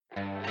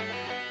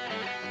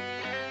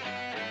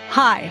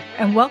Hi,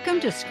 and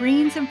welcome to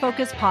Screens and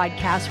Focus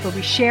podcast, where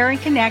we share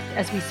and connect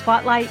as we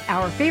spotlight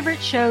our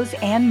favorite shows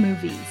and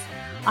movies.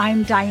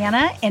 I'm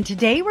Diana, and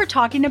today we're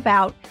talking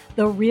about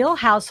The Real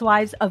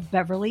Housewives of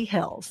Beverly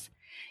Hills.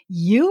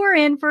 You are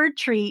in for a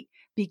treat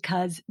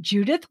because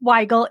Judith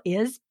Weigel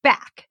is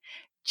back.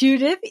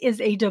 Judith is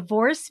a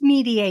divorce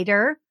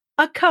mediator,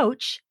 a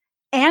coach,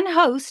 and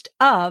host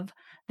of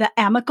the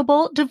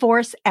Amicable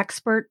Divorce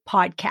Expert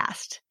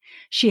podcast.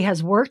 She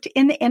has worked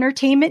in the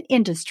entertainment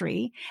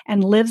industry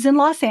and lives in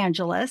Los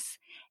Angeles.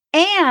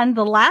 And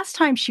the last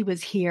time she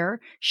was here,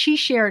 she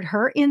shared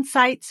her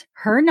insights,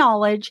 her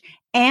knowledge,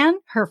 and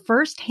her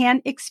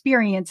firsthand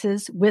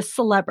experiences with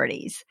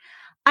celebrities.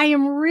 I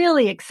am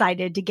really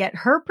excited to get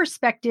her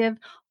perspective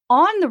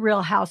on the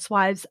Real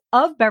Housewives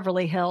of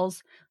Beverly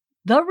Hills,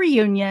 The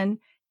Reunion,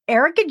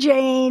 Erika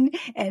Jayne,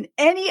 and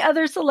any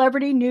other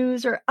celebrity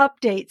news or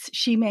updates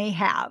she may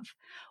have.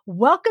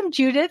 Welcome,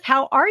 Judith.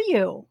 How are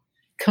you?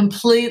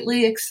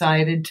 Completely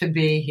excited to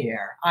be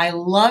here. I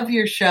love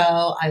your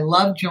show. I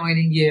love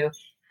joining you.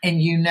 And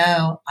you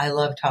know, I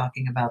love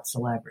talking about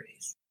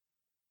celebrities.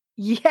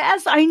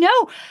 Yes, I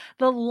know.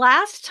 The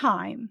last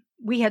time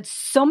we had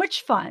so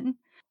much fun.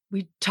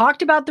 We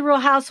talked about the Real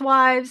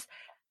Housewives.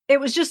 It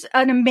was just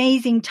an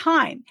amazing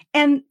time.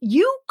 And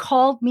you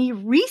called me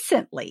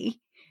recently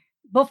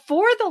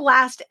before the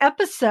last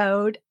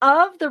episode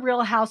of the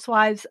Real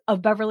Housewives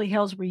of Beverly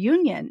Hills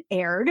Reunion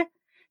aired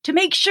to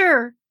make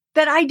sure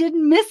that I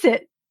didn't miss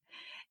it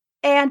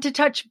and to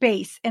touch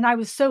base. And I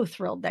was so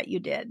thrilled that you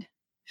did.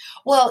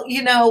 Well,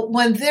 you know,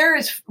 when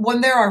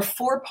there are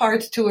 4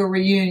 parts to a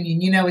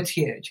reunion, you know, it's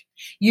huge.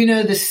 You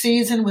know, the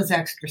season was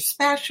extra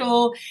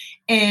special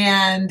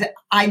and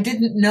I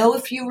didn't know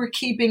if you were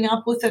keeping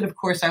up with it. Of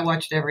course, I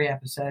watched every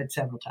episode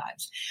several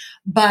times,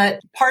 but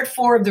part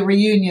 4 of the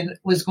reunion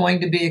was going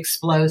to be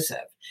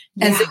explosive.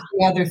 As if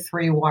the other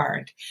 3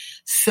 weren't.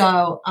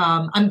 So,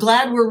 I'm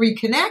glad we're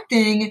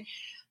reconnecting,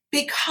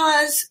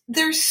 because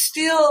there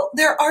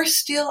are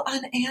still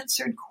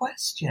unanswered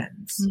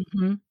questions.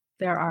 Mm-hmm.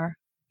 There are.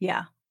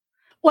 Yeah.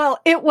 Well,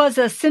 it was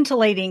a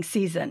scintillating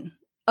season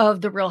of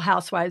The Real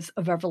Housewives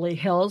of Beverly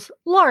Hills,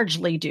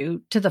 largely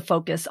due to the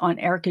focus on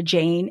Erika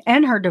Jayne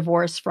and her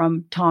divorce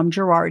from Tom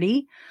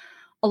Girardi,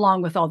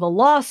 along with all the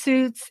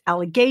lawsuits,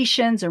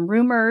 allegations, and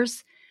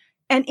rumors.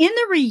 And in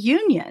the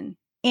reunion,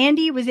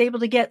 Andy was able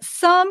to get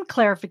some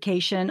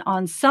clarification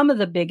on some of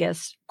the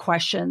biggest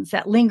questions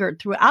that lingered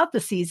throughout the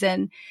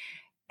season.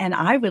 And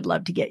I would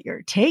love to get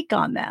your take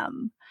on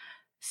them.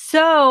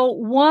 So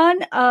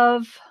one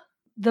of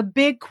the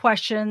big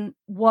question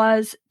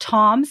was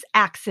Tom's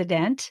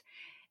accident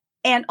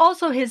and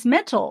also his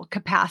mental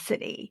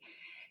capacity.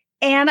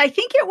 And I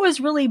think it was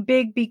really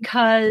big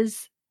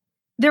because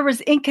there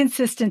was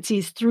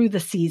inconsistencies through the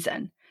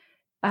season.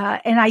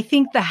 And I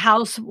think the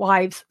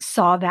housewives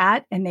saw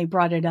that and they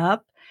brought it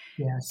up.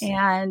 Yes.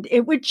 And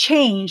it would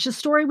change. The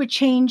story would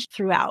change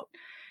throughout.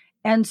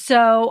 And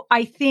so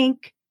I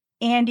think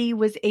Andy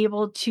was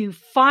able to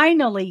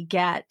finally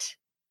get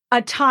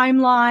a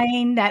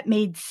timeline that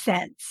made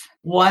sense.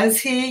 Was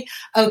he?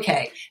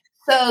 Okay.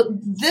 So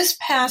this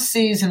past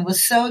season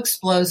was so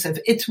explosive.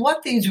 It's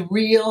what these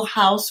real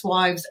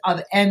housewives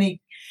of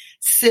any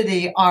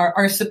city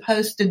are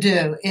supposed to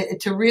do,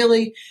 to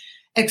really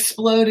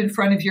explode in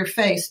front of your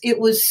face. It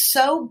was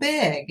so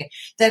big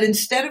that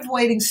instead of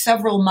waiting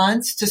several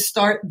months to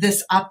start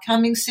this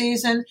upcoming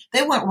season,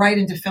 they went right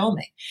into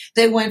filming.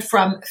 They went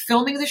from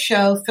filming the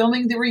show,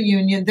 filming the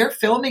reunion. They're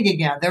filming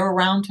again. They're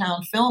around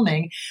town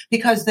filming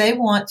because they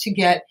want to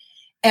get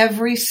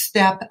every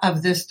step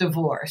of this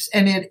divorce.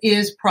 And it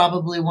is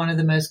probably one of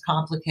the most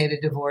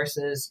complicated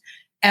divorces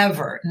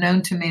ever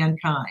known to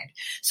mankind.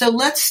 So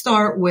let's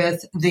start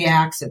with the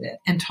accident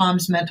and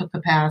Tom's mental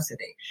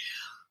capacity.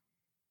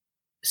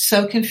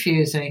 So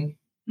confusing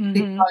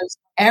because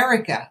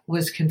Erika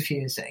was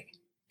confusing.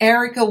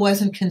 Erika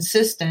wasn't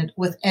consistent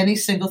with any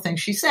single thing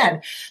she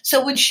said.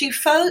 So when she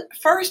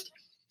first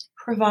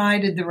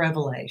provided the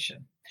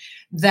revelation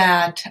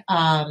that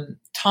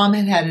Tom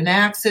had an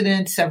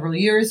accident several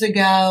years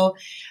ago,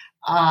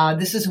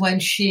 this is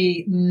when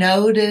she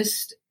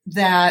noticed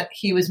that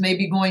he was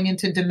maybe going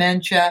into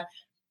dementia.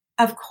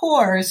 Of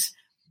course,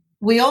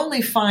 we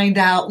only find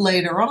out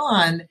later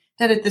on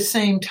that at the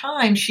same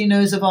time, she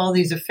knows of all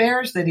these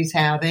affairs that he's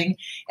having.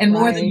 And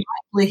more than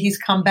likely, he's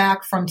come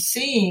back from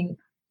seeing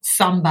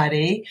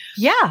somebody.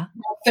 Yeah.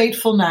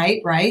 Fateful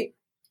night, right,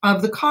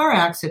 of the car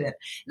accident.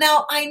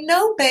 Now, I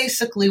know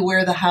basically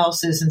where the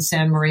house is in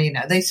San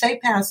Marino. They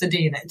say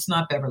Pasadena. It's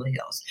not Beverly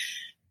Hills.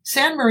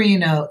 San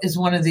Marino is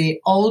one of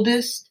the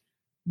oldest,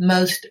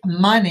 most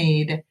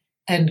moneyed,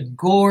 and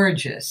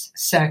gorgeous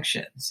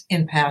sections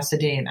in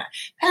Pasadena.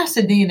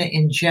 Pasadena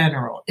in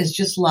general is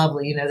just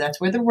lovely. You know,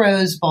 that's where the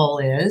Rose Bowl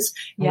is.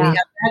 Yeah. We have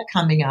that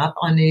coming up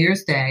on New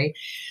Year's Day.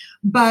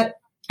 But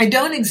I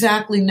don't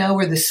exactly know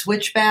where the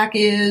Switchback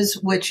is,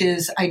 which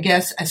is, I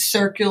guess, a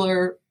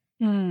circular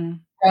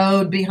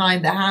road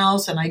behind the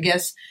house. And I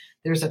guess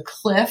there's a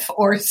cliff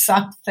or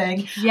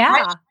something.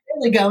 Yeah.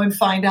 really go and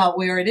find out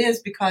where it is,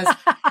 because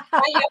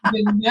I have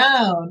been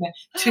known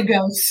to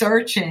go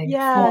searching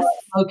Yes.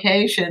 for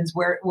locations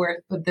where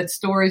the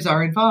stories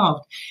are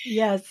involved.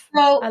 Yes.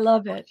 So I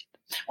love it.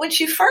 when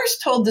she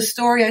first told the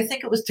story, I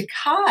think it was to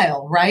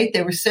Kyle, right?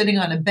 They were sitting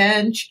on a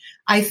bench,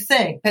 I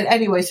think. But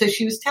anyway, so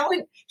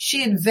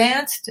she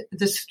advanced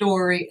the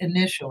story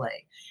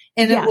initially.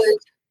 And Yes.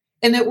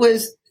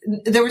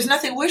 there was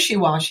nothing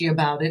wishy-washy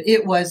about it.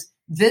 It was,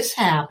 this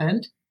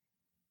happened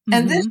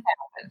and this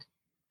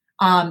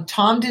happened.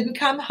 Tom didn't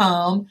come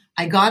home.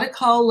 I got a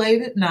call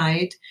late at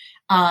night.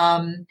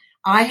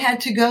 I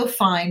had to go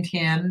find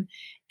him,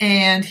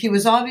 and he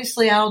was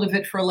obviously out of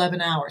it for 11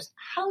 hours.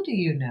 How do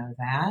you know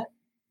that?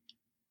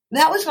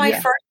 That was my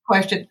first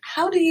question.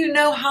 How do you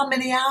know how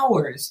many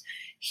hours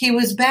he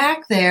was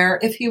back there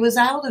if he was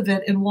out of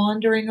it and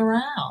wandering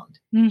around?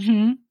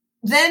 Mm-hmm.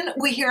 Then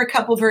we hear a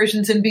couple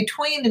versions in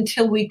between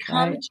until we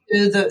come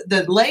to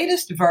the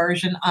latest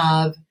version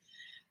of,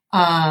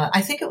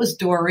 I think it was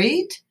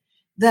Dorit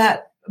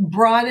that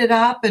brought it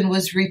up and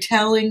was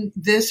retelling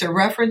this or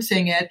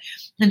referencing it.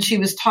 And she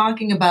was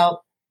talking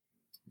about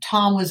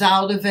Tom was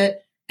out of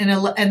it.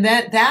 And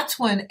that's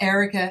when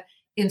Erica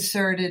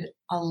inserted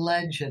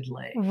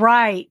allegedly.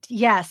 Right.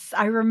 Yes.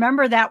 I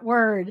remember that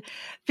word,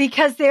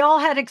 because they all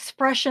had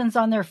expressions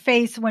on their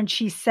face when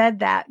she said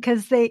that,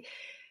 because they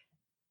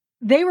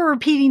were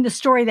repeating the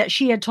story that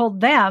she had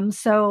told them.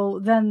 So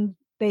then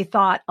they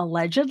thought,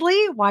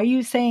 allegedly? Why are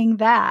you saying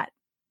that?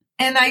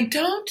 And I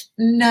don't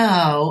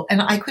know,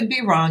 and I could be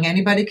wrong.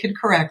 Anybody can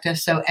correct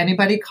us. So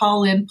anybody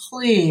call in,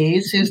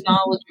 please, who's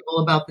knowledgeable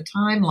about the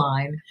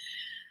timeline.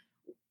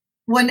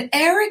 When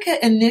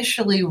Erica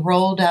initially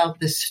rolled out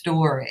the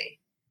story,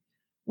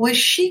 was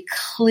she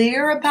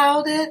clear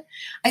about it?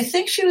 I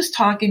think she was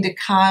talking to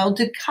Kyle.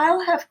 Did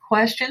Kyle have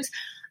questions?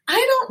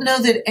 I don't know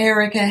that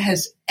Erica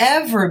has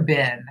ever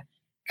been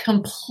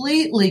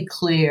completely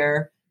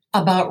clear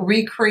about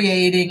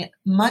recreating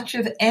much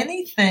of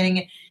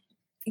anything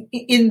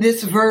in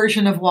this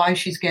version of why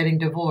she's getting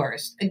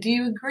divorced. Do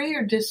you agree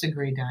or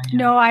disagree, Diane?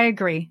 No, I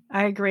agree.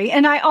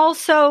 And I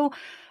also,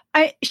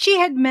 she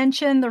had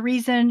mentioned the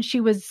reason she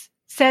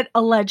said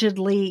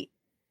allegedly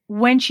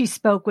when she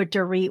spoke with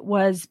Dorit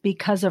was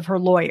because of her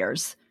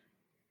lawyers.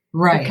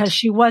 Right. Because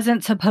she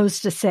wasn't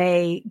supposed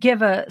to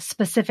give a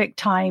specific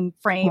time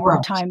frame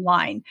or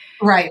timeline.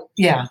 Right.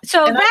 Yeah.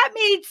 So that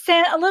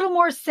made a little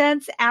more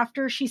sense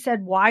after she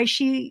said why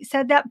she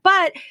said that.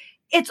 But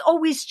it's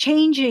always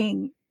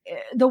changing,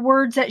 the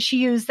words that she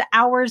used, the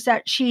hours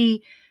that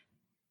she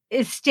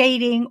is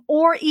stating,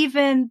 or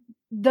even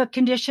the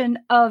condition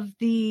of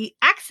the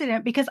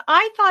accident. Because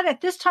I thought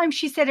at this time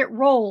she said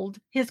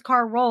his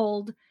car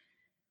rolled.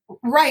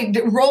 Right.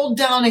 Rolled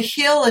down a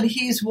hill and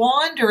he's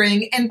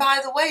wandering. And by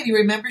the way, do you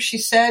remember she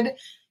said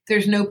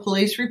there's no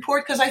police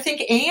report? Because I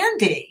think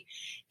Andy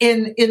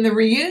in the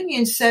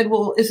reunion said,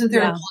 well, isn't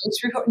there a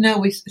police report?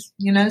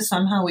 No,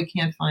 somehow we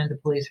can't find the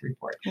police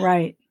report.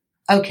 Right.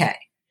 Okay.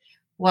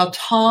 Well,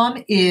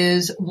 Tom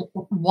was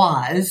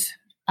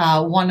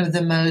one of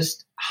the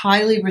most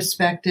highly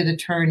respected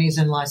attorneys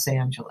in Los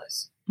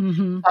Angeles,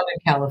 Southern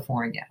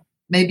California,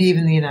 maybe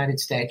even the United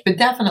States, but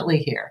definitely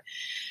here.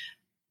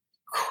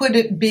 Could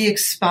it be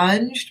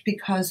expunged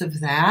because of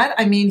that?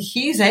 I mean,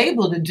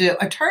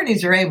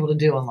 attorneys are able to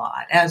do a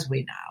lot, as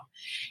we know.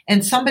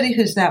 And somebody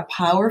who's that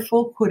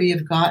powerful, could he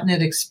have gotten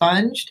it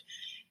expunged?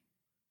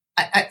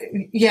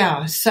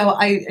 So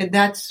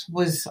that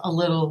was a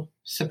little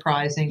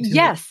surprising to me.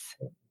 Yes,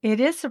 it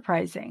is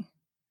surprising.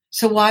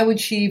 So why would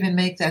she even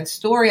make that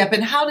story up?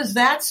 And how does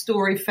that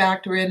story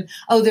factor in?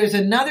 Oh, there's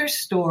another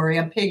story.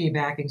 I'm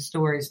piggybacking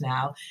stories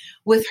now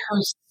with her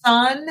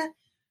son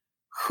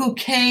who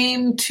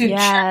came to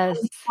check on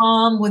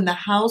Tom when the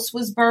house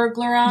was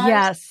burglarized.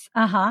 Yes.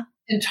 Uh-huh.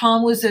 And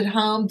Tom was at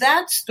home.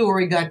 That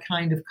story got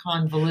kind of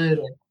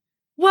convoluted.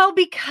 Well,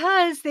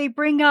 because they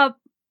bring up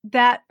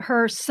that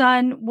her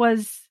son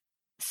was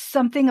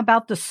something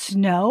about the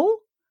snow.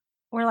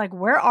 We're like,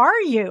 where are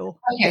you?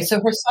 Okay, so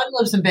her son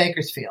lives in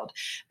Bakersfield.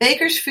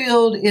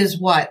 Bakersfield is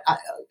what?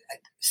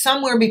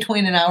 Somewhere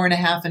between an hour and a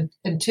half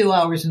and 2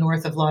 hours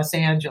north of Los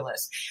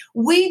Angeles.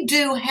 We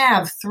do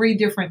have 3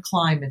 different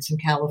climates in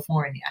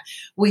California.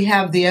 We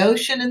have the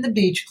ocean and the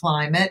beach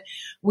climate.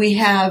 We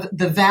have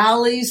the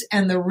valleys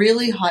and the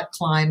really hot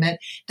climate.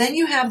 Then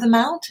you have the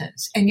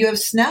mountains and you have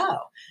snow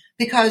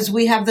because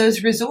we have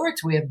those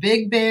resorts. We have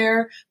Big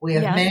Bear. We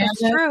have Mammoth.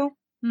 That's true.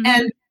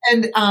 Mm-hmm.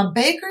 And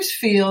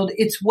Bakersfield,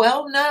 it's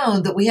well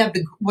known that we have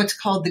what's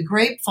called the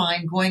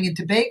grapevine going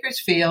into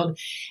Bakersfield,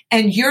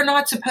 and you're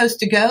not supposed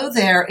to go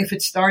there if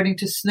it's starting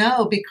to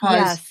snow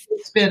because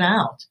it's been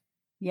out.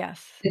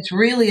 Yes. It's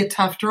really a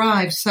tough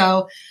drive.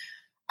 So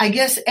I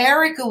guess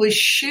Erica was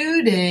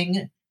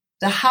shooting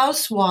the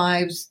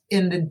housewives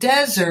in the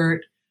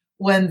desert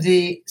when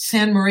the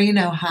San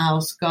Marino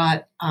house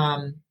got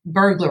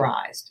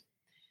burglarized.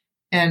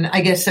 And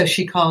I guess so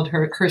she called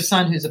her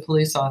son, who's a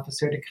police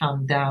officer, to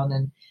come down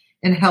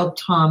and help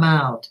Tom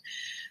out.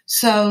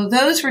 So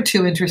those were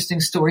 2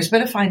 interesting stories.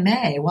 But if I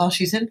may, while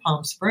she's in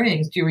Palm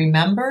Springs, do you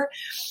remember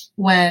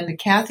when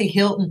Kathy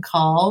Hilton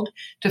called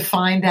to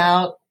find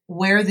out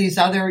where these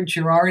other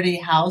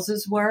Girardi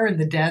houses were in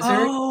the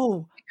desert.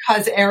 Oh,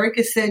 Because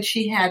Erica said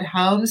she had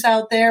homes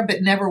out there,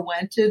 but never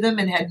went to them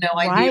and had no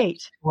idea where right.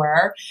 they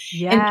were.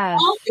 And Yes.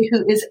 Kathy,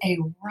 who is a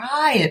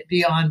riot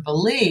beyond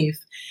belief,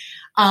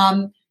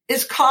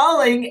 is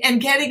calling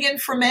and getting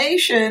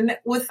information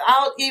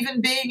without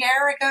even being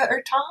Erica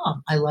or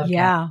Tom. I love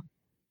Yeah.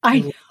 Kathy. I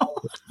know.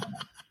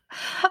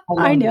 I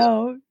I love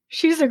know.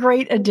 She's a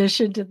great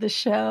addition to the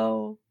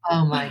show.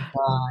 Oh my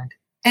God.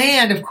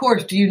 And of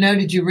course,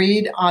 did you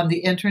read on the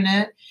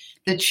internet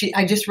that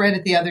I just read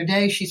it the other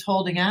day, she's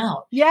holding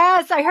out.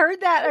 Yes, I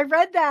heard that. I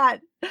read that.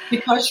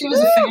 Because she was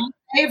a fan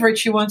favorite,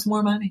 she wants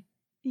more money.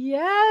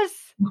 Yes.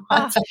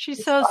 Oh,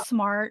 she's so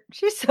smart.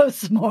 She's so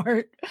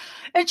smart.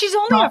 And she's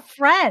only a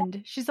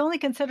friend. She's only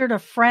considered a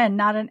friend,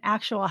 not an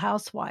actual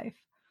housewife.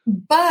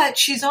 But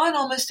she's on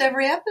almost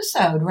every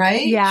episode,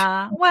 right?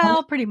 Yeah.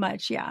 Well, pretty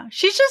much. Yeah.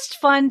 She's just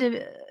fun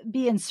to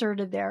be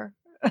inserted there.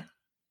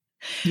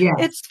 Yeah.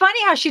 It's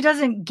funny how she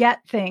doesn't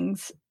get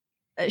things.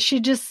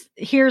 She just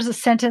hears a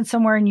sentence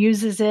somewhere and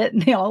uses it,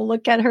 and they all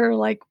look at her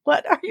like,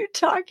 "What are you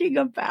talking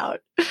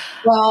about?"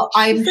 Well,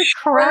 She's a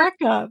crack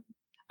up.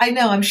 I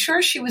know. I'm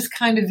sure she was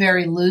kind of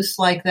very loose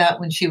like that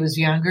when she was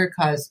younger,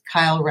 because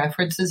Kyle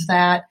references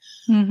that.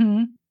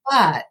 Mm-hmm.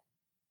 But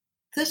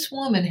this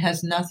woman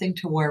has nothing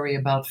to worry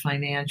about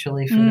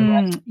financially for the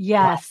rest of her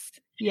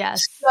life.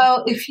 Yes.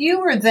 So if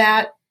you were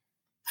that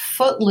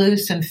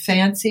footloose and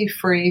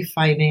fancy-free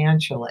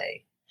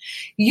financially,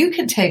 you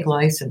can take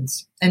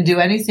license and do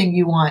anything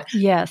you want.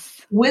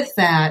 Yes. With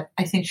that,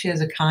 I think she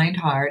has a kind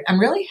heart. I'm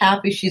really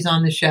happy she's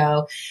on the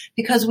show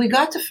because we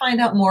got to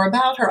find out more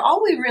about her.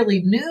 All we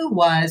really knew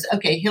was,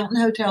 okay, Hilton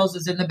Hotels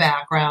is in the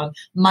background.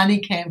 Money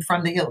came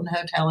from the Hilton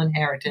Hotel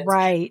inheritance.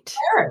 Right.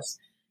 Paris.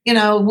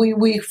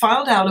 We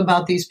found out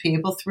about these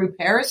people through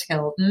Paris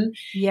Hilton.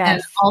 Yes.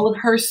 And all of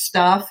her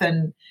stuff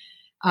and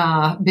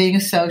being a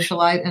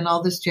socialite and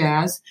all this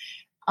jazz.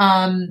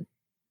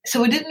 So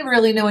we didn't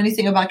really know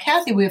anything about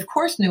Kathy. We, of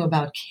course, knew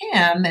about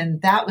Kim,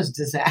 and that was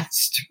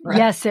disastrous.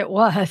 Yes, it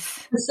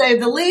was. To say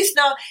the least.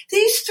 Now,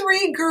 these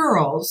three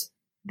girls,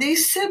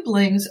 these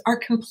siblings, are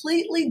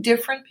completely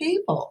different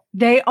people.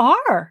 They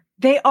are.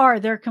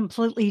 They're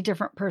completely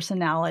different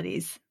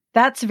personalities.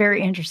 That's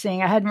very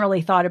interesting. I hadn't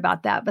really thought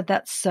about that, but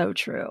that's so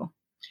true.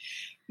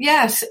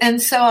 Yes.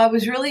 And so I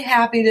was really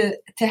happy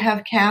to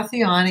have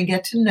Kathy on and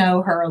get to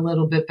know her a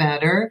little bit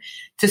better,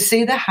 to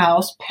see the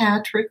house,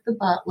 Patrick the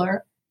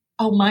butler.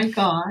 Oh my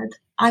God.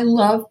 I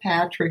love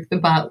Patrick the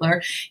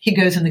butler. He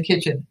goes in the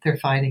kitchen. They're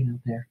fighting out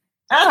there.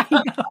 I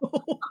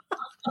know.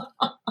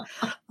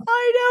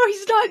 I know.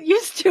 He's not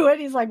used to it.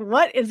 He's like,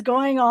 what is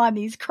going on?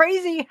 These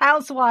crazy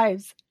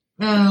housewives.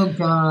 Oh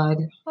God.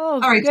 Oh, all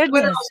right. Goodness. So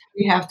what else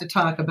do we have to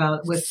talk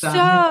about with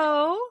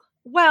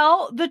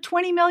well, the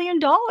 $20 million.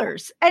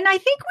 And I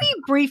think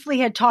we briefly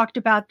had talked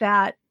about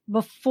that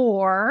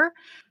before,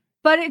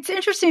 but it's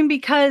interesting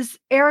because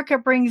Erica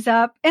brings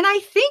up, and I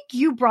think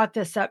you brought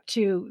this up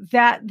too,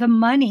 that the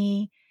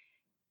money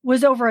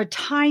was over a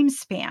time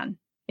span.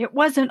 It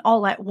wasn't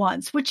all at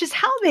once, which is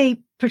how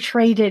they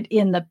portrayed it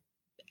in the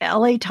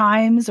LA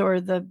Times or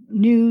the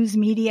news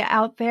media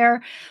out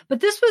there.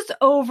 But this was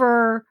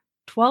over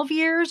 12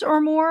 years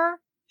or more.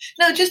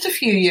 No, just a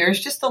few years,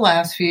 just the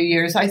last few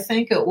years. I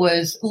think it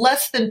was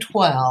less than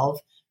 12,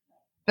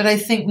 but I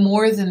think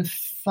more than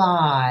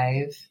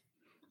 5.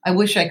 I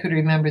wish I could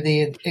remember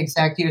the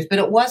exact years, but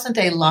it wasn't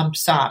a lump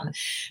sum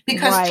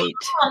because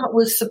Tom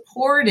was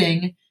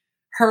supporting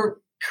her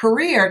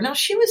career. Now,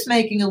 she was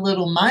making a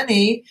little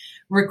money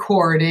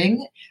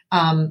recording,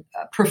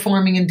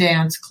 performing in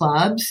dance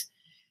clubs.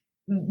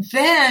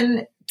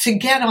 Then to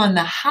get on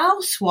the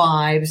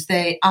Housewives,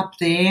 they upped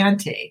the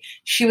ante.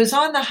 She was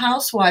on the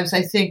Housewives,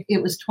 I think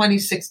it was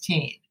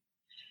 2016.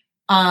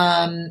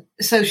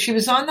 So she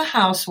was on the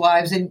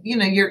Housewives, and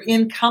you're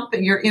in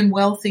company, you're in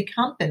wealthy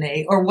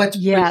company, or what's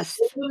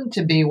presumed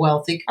to be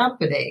wealthy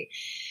company.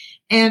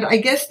 And I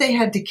guess they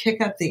had to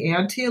kick up the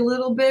ante a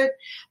little bit,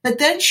 but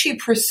then she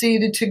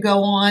proceeded to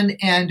go on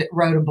and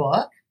wrote a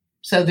book.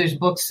 So there's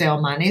book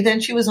sale money. Then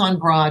she was on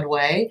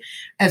Broadway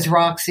as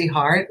Roxy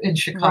Hart in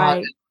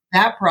Chicago. Right.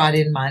 That brought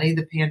in money.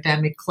 The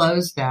pandemic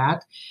closed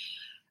that.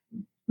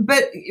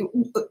 But,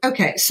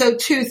 okay, so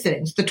 2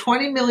 things, the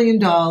 $20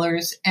 million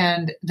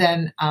and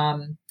then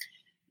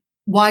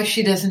why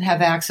she doesn't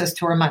have access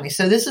to her money.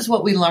 So this is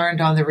what we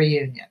learned on the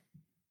reunion.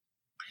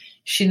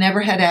 She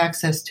never had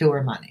access to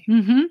her money.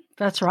 Mm-hmm.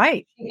 That's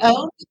right. She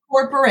owned a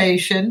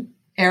corporation,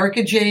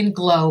 Erica Jane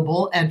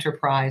Global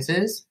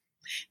Enterprises.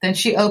 Then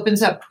she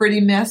opens up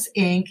Pretty Mess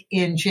Inc.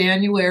 in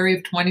January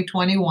of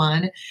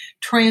 2021,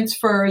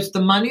 transfers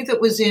the money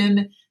that was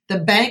in the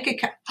bank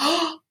account.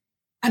 Oh,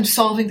 I'm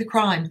solving the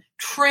crime.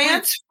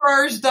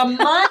 Transfers the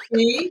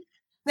money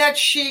that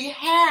she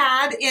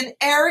had in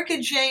Erica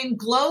Jane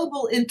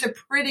Global into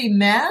Pretty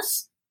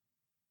Mess.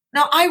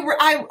 Now,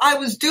 I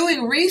was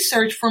doing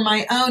research for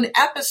my own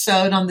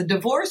episode on the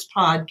divorce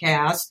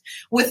podcast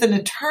with an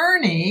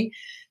attorney.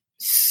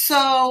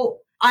 So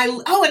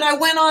and I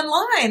went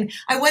online.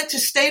 I went to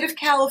State of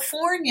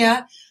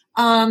California,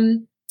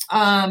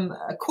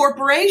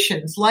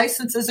 corporations,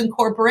 licenses and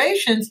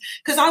corporations,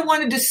 because I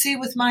wanted to see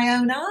with my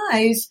own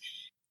eyes,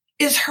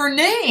 is her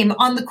name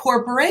on the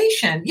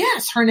corporation?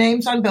 Yes, her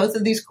name's on both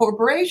of these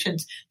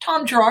corporations.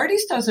 Tom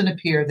Girardi's doesn't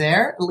appear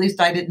there. At least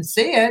I didn't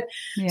see it.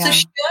 Yeah. So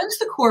she owns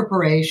the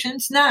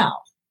corporations. Now,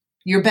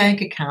 your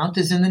bank account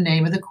is in the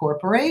name of the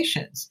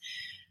corporations.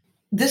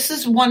 This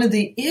is one of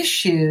the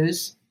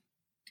issues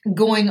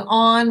going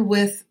on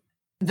with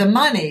the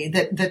money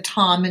that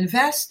Tom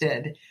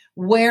invested.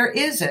 Where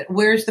is it?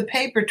 Where's the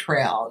paper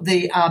trail?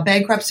 The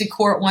bankruptcy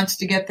court wants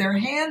to get their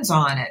hands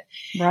on it.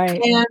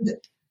 Right. And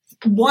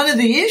one of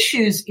the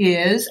issues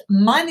is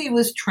money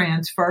was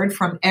transferred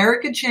from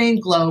Erica Jane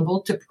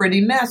Global to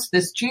Pretty Mess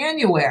this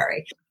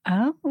January.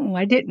 Oh,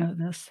 I didn't know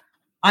this.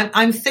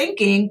 I'm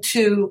thinking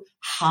to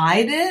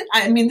hide it.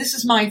 I mean, this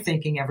is my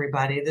thinking,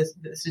 everybody. This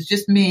is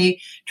just me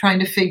trying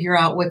to figure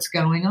out what's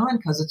going on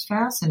because it's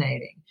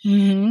fascinating.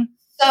 Mm-hmm.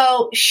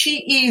 So she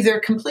either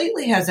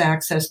completely has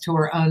access to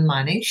her own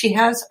money. She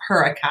has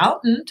her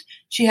accountant.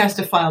 She has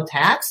to file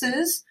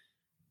taxes.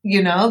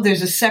 You know,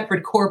 there's a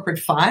separate corporate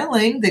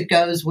filing that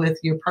goes with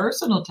your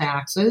personal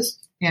taxes.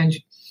 And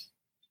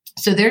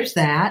so there's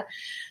that.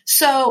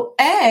 So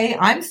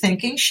I'm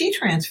thinking she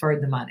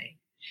transferred the money.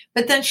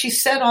 But then she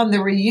said on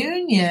the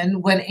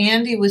reunion when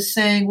Andy was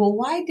saying, well,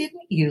 why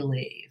didn't you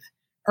leave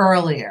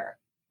earlier?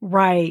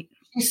 Right.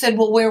 He said,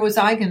 well, where was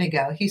I going to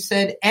go? He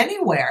said,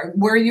 anywhere.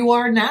 Where you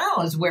are now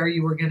is where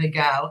you were going to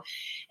go.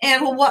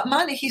 And well, what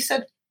money? He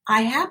said,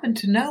 I happen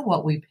to know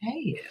what we pay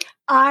you.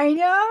 I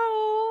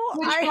know.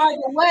 Which, by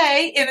the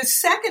way, in a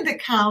second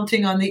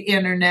accounting on the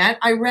internet,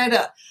 I read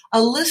a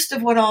list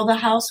of what all the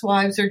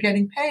housewives are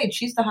getting paid.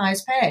 She's the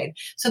highest paid.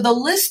 So the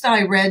list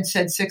I read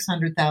said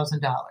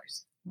 $600,000.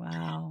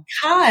 Wow.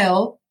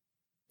 Kyle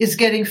is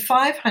getting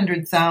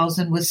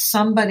 $500,000 with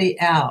somebody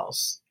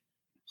else.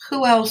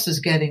 Who else is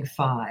getting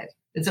 $5?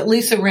 Is it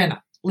Lisa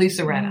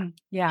Rinna?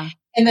 Yeah.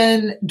 And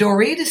then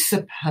Dorita's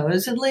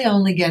supposedly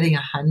only getting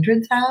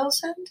 $100,000.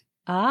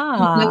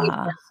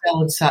 Marcel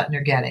and Sutton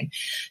are getting.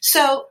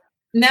 So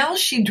now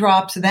she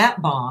drops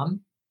that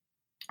bomb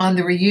on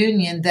the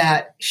reunion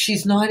that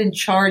she's not in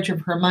charge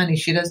of her money.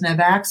 She doesn't have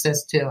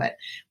access to it,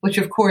 which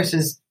of course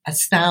is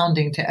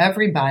astounding to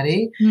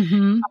everybody.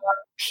 Mm-hmm.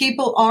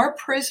 People are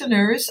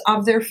prisoners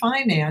of their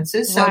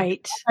finances. So right.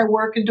 If I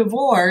work a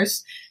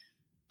divorce,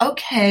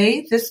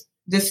 okay, this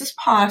is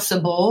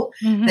possible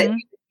that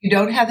you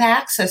don't have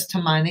access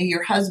to money.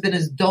 Your husband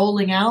is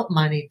doling out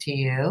money to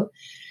you.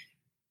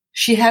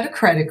 She had a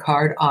credit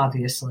card,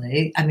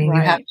 obviously. I mean,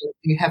 right.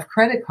 you have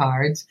credit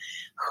cards.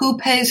 Who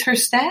pays her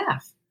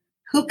staff?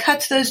 Who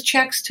cuts those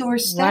checks to her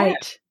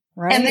staff?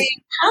 Right. And the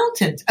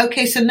accountant.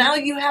 Okay, so now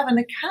you have an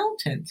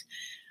accountant.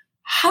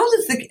 How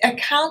does the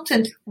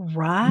accountant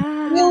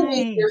deal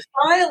with your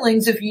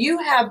filings if you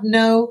have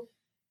no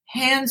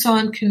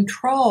hands-on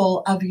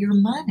control of your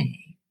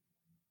money?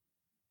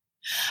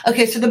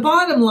 Okay, so the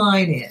bottom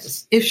line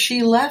is, if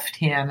she left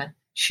him,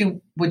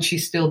 would she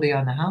still be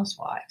on the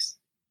Housewives?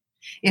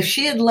 If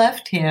she had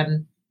left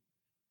him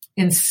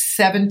in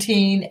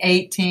 17,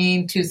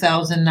 18,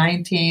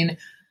 2019,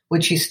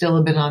 would she still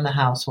have been on the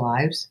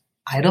Housewives?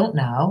 I don't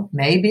know.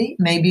 Maybe,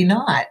 maybe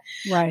not.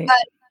 Right.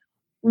 But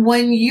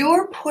when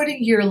you're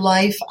putting your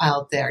life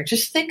out there,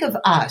 just think of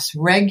us,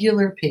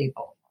 regular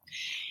people.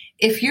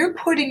 If you're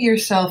putting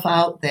yourself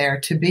out there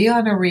to be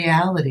on a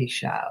reality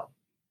show,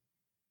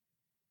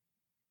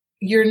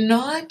 you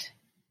want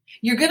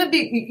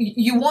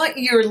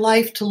your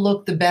life to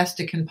look the best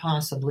it can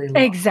possibly look.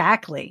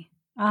 Exactly.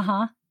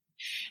 Uh-huh.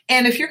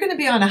 And if you're going to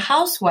be on a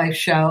housewife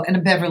show and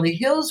a Beverly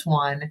Hills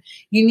one,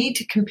 you need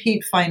to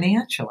compete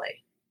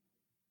financially.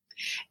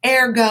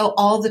 Ergo,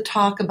 all the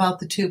talk about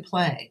the 2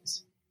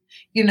 planes.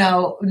 You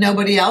know,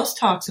 nobody else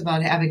talks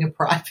about having a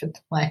private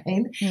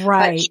plane.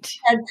 Right. But she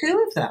had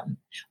 2 of them.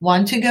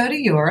 One to go to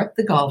Europe,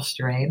 the Gulf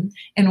Stream,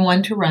 and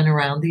one to run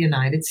around the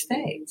United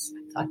States.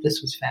 I thought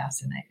this was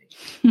fascinating.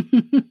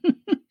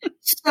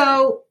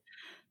 So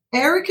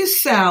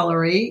Erica's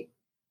salary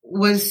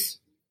was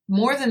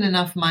more than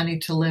enough money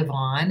to live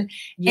on.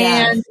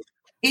 Yes. And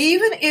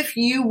even if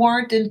you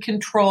weren't in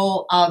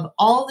control of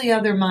all the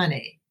other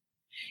money,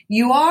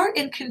 you are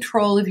in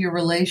control of your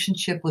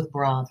relationship with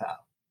Bravo.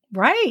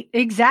 Right.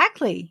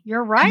 Exactly.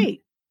 You're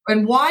right.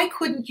 And why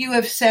couldn't you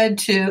have said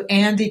to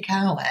Andy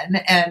Cohen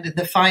and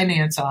the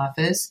finance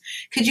office,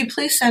 could you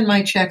please send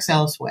my checks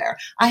elsewhere?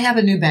 I have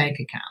a new bank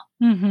account.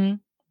 Mm-hmm.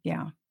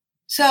 Yeah.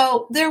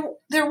 So there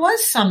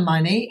was some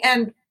money.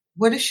 And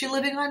what is she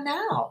living on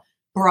now?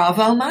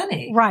 Bravo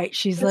money. Right.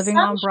 She's living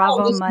on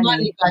Bravo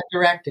money. Got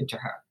directed to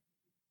her.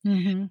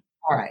 Mm-hmm.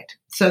 All right.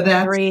 So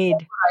that's Agreed.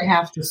 what I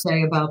have to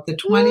say about the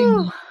 20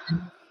 million.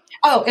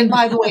 Oh, and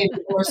by the way,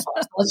 divorce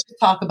law. So let's just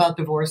talk about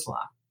divorce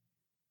law.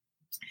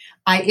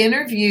 I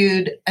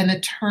interviewed an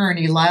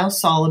attorney, Lyle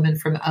Solomon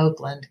from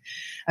Oakland,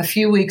 a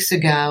few weeks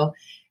ago.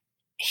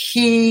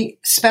 he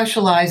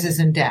specializes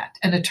in debt,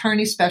 an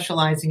attorney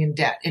specializing in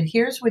debt. And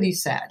here's what he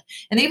said.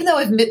 And even though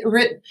I've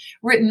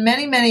written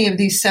many, many of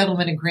these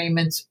settlement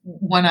agreements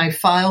when I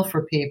file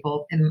for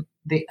people in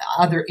the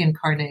other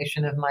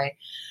incarnation of my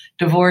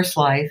divorce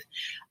life,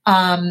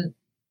 and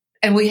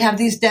we have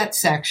these debt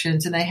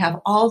sections, and they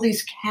have all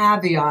these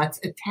caveats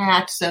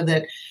attached so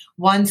that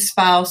one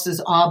spouse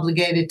is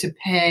obligated to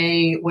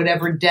pay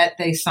whatever debt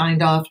they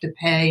signed off to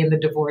pay in the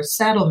divorce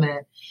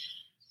settlement.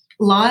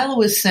 Lila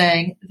was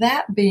saying,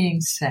 that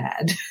being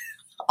said,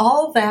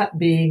 all that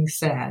being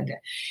said,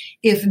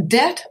 if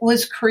debt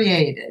was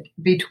created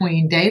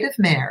between date of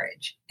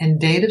marriage and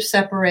date of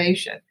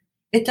separation,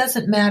 it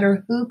doesn't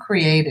matter who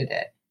created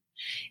it.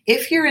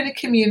 If you're in a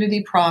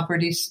community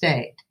property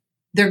state,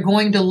 they're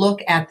going to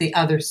look at the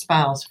other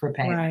spouse for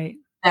payment. Right.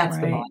 That's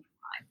right. the bottom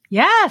line.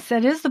 Yes,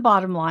 that is the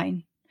bottom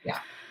line. Yeah.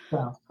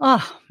 So,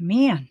 oh,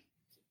 man.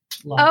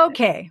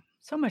 Okay.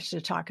 So much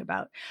to talk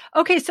about.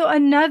 Okay. So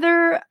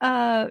another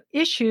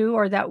issue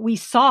or that we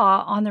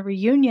saw on the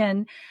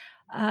reunion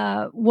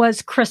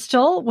was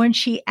Crystal when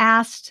she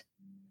asked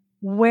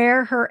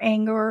where her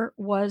anger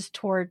was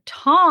toward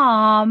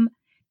Tom,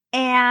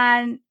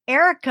 and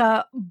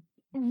Erica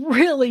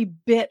really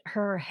bit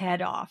her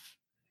head off,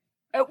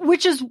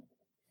 which is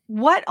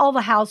what all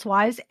the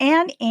housewives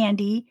and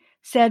Andy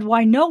said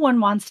why no one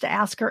wants to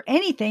ask her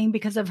anything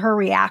because of her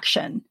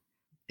reaction.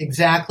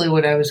 Exactly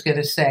what I was going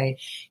to say.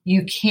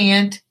 You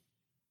can't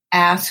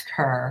ask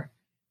her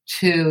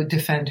to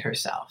defend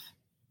herself.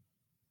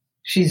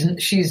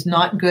 She's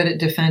not good at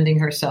defending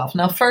herself.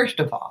 Now, first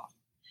of all,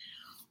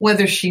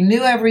 whether she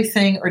knew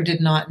everything or did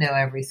not know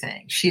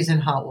everything, she's in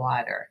hot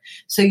water.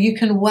 So you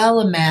can well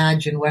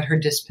imagine what her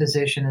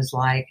disposition is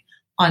like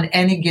on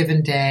any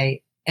given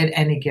day at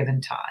any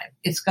given time.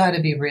 It's got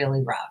to be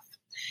really rough.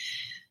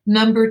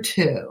 Number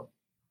two,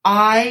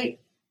 I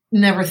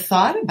never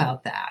thought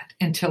about that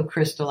until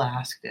Crystal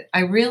asked it.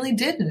 I really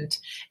didn't.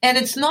 And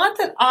it's not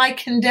that I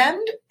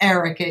condemned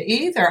Erica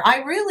either.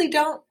 I really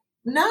don't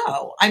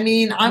know. I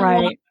mean, I'm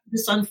watching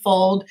this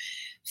unfold,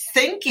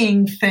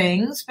 thinking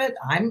things, but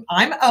I'm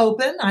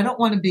open. I don't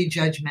want to be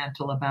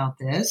judgmental about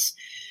this.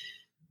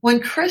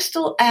 When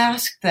Crystal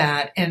asked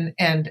that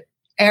and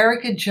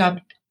Erica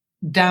jumped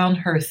down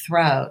her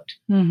throat,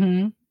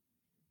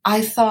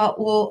 I thought,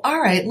 well, all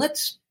right,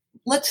 let's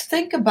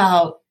think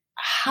about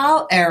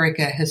how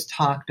Erica has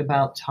talked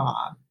about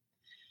Tom.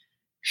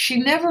 She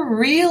never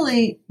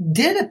really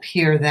did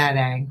appear that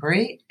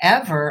angry,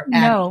 ever.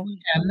 No.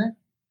 At him.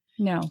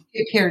 No.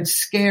 She appeared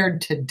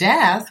scared to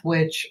death,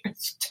 which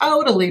is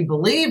totally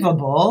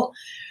believable,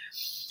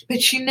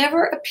 but she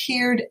never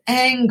appeared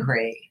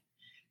angry.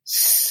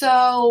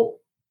 So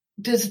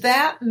does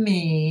that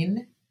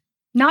mean...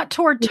 Not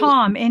toward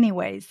Tom,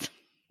 anyways.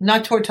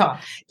 Not toward Tom.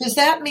 Does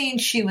that mean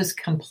she was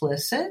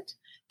complicit?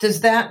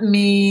 Does that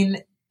mean...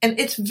 And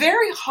it's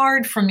very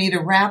hard for me to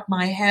wrap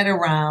my head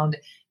around,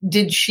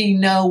 did she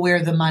know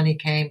where the money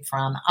came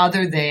from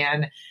other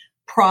than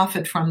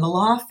profit from the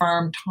law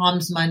firm,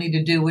 Tom's money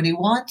to do what he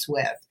wants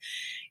with?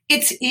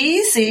 It's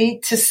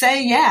easy to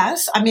say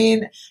yes. I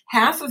mean,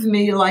 half of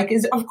me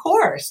is, of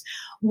course.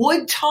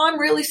 Would Tom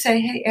really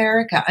say, hey,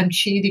 Erica, I'm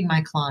cheating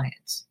my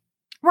clients?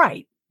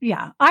 Right.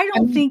 Yeah. I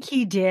don't think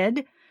he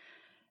did.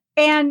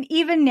 And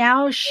even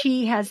now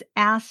she has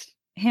asked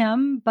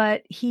him,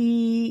 but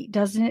he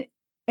doesn't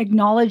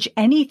acknowledge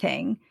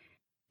anything.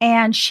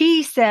 And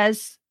she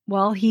says,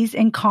 well, he's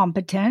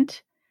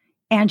incompetent,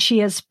 and she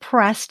has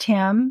pressed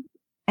him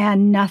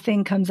and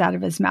nothing comes out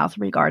of his mouth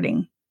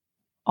regarding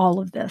all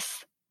of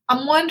this.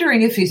 I'm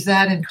wondering if he's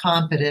that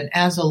incompetent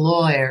as a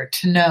lawyer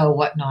to know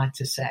what not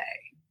to say.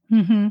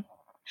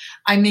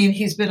 I mean,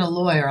 he's been a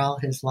lawyer all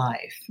his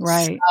life.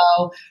 Right.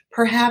 So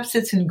perhaps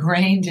it's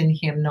ingrained in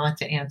him not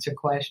to answer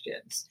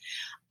questions.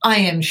 I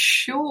am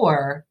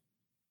sure.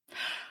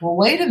 Well,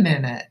 wait a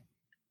minute.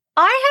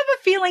 I have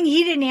a feeling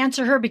he didn't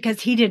answer her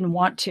because he didn't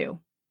want to,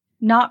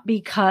 not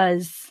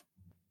because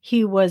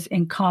he was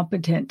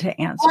incompetent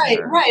to answer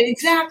her. Right,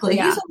 exactly.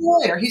 Yeah. He's a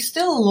lawyer. He's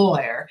still a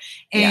lawyer,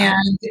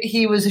 and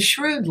he was a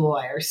shrewd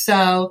lawyer.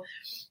 So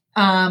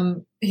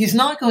he's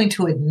not going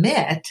to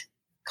admit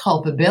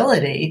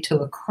culpability to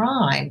a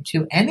crime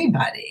to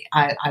anybody.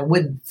 I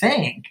wouldn't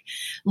think.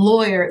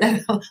 Lawyer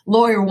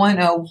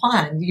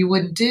 101, you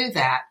wouldn't do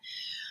that.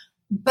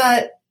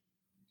 But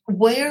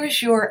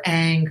where's your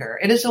anger?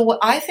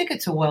 I think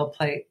it's a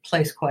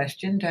well-placed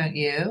question, don't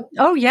you?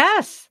 Oh,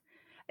 yes.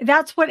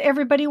 That's what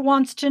everybody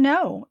wants to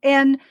know.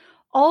 And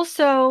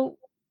also,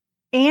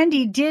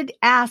 Andy did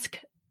ask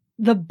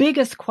the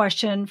biggest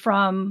question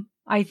from,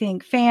 I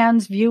think,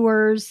 fans,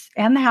 viewers,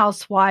 and the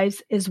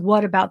housewives is,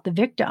 what about the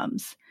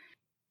victims?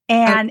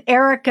 And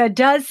Erica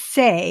does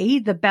say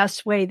the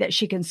best way that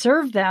she can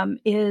serve them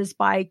is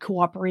by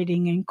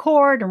cooperating in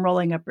court and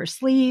rolling up her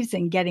sleeves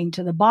and getting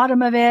to the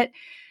bottom of it.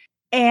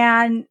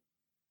 And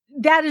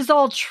that is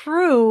all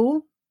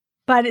true,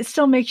 but it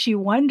still makes you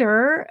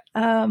wonder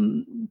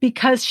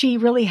because she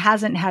really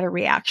hasn't had a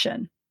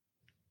reaction.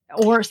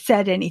 or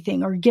said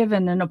anything or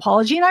given an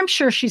apology. And I'm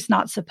sure she's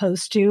not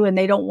supposed to, and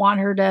they don't want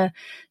her to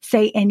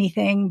say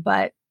anything.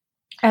 But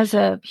as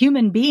a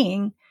human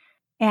being,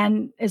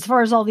 and as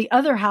far as all the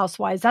other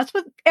housewives, that's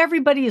what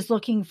everybody is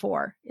looking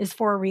for, is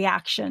for a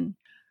reaction.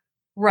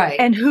 Right.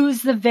 And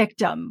who's the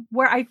victim?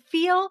 Where I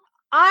feel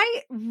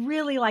I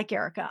really like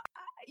Erica.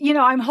 You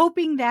know, I'm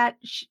hoping that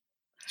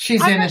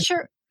she's I'm in not it.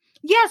 sure.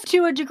 Yes,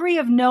 to a degree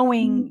of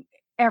knowing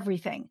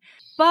everything.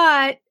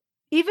 But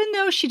even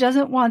though she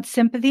doesn't want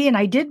sympathy, and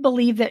I did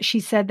believe that she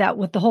said that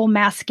with the whole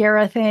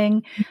mascara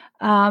thing,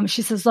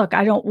 she says, look,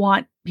 I don't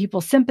want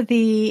people's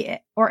sympathy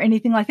or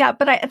anything like that.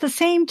 But at the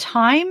same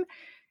time,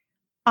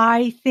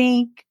 I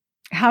think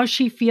how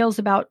she feels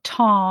about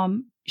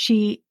Tom,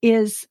 she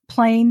is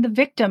playing the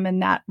victim in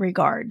that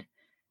regard.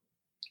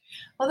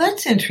 Well,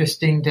 that's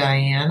interesting,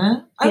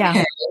 Diana.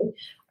 Okay.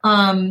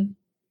 Yeah.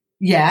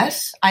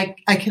 Yes, I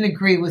can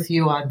agree with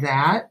you on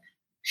that.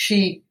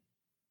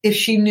 If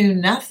she knew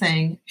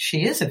nothing,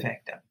 she is a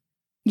victim.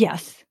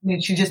 Yes. I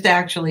mean, she just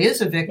actually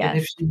is a victim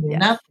if she knew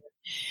nothing.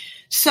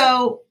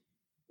 So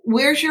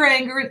where's your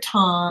anger at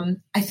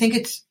Tom? I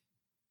think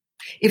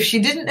if she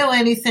didn't know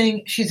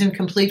anything, she's in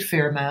complete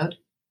fear mode.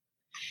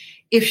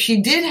 If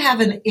she did have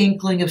an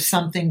inkling of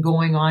something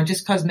going on,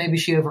 just because maybe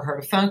she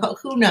overheard a phone call,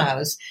 who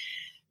knows,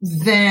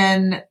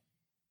 then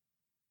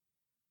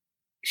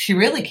she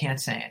really can't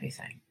say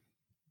anything.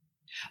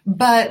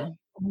 But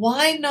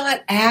why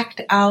not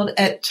act out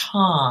at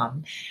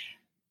Tom?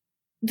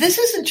 This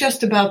isn't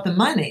just about the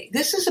money.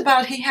 This is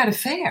about he had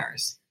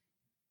affairs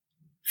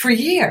for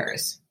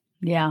years.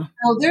 Yeah.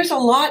 So there's a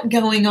lot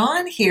going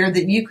on here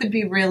that you could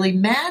be really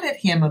mad at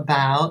him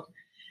about.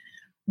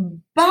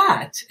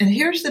 But, and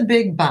here's the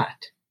big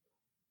but,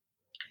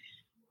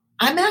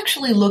 I'm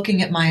actually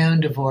looking at my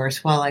own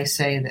divorce while I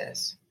say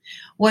this.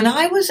 When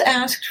I was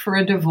asked for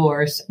a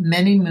divorce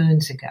many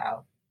moons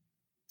ago,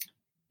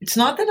 it's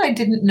not that I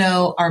didn't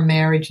know our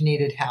marriage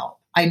needed help.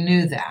 I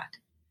knew that.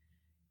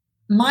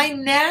 My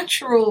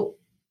natural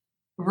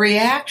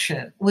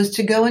reaction was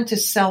to go into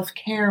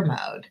self-care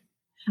mode.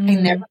 I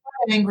never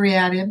got angry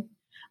at him.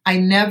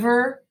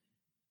 There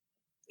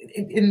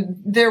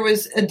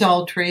was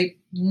adultery,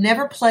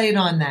 never played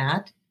on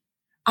that.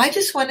 I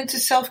just went into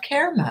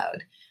self-care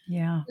mode.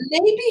 Yeah.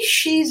 Maybe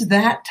she's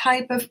that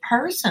type of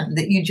person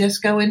that you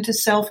just go into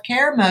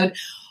self-care mode.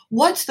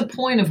 What's the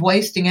point of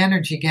wasting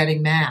energy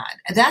getting mad?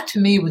 That to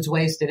me was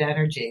wasted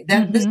energy.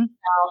 This is now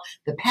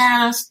the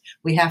past.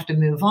 We have to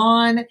move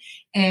on.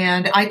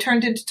 And I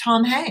turned into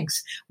Tom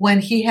Hanks when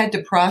he had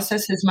to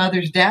process his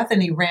mother's death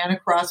and he ran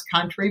across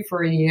country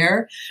for a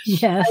year.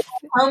 Yes. I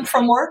came home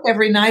from work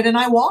every night and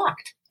I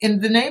walked in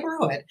the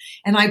neighborhood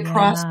and I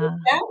processed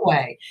that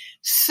way.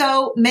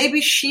 So maybe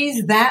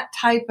she's that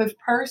type of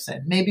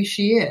person. Maybe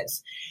she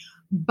is.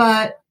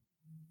 But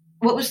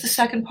what was the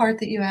second part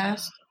that you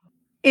asked?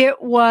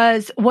 It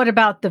was, what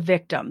about the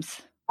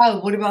victims? Oh,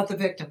 what about the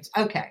victims?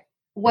 Okay.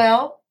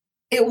 Well,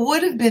 it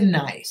would have been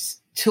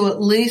nice to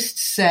at least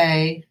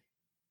say,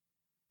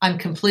 I'm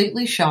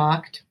completely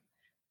shocked,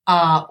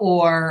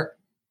 or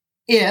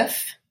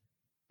if,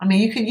 I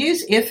mean, you could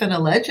use if and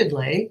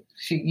allegedly.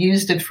 She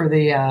used it for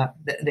the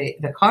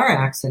car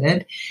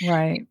accident.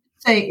 Right.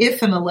 Say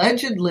if and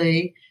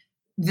allegedly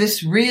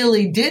this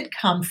really did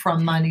come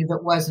from money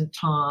that wasn't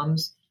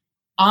Tom's.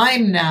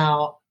 I'm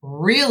now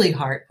really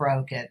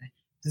heartbroken.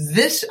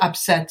 This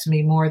upsets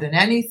me more than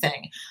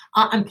anything.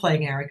 I'm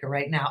playing Erica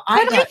right now.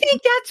 I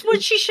think that's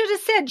what she should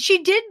have said.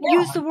 She did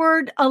use the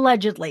word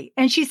allegedly.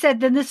 And she said,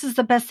 then this is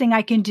the best thing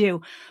I can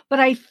do. But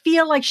I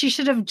feel like she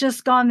should have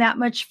just gone that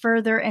much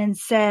further and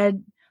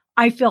said,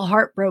 I feel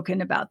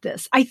heartbroken about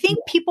this. I think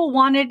people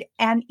wanted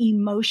an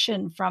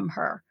emotion from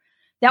her.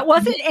 That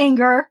wasn't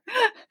anger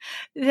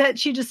that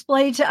she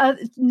displayed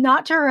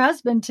not to her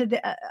husband, to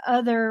the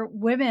other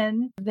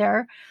women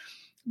there.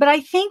 But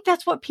I think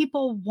that's what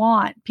people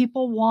want.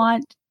 People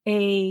want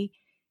not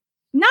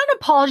an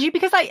apology,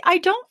 because I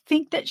don't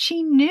think that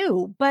she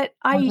knew, but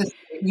you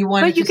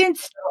can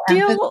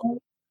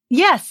still,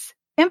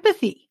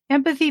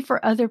 empathy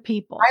for other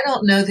people. I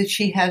don't know that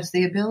she has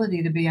the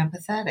ability to be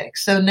empathetic.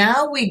 So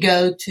now we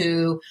go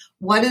to,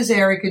 what is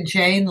Erica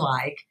Jane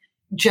like?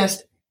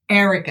 Just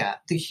Erica,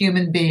 the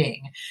human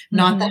being,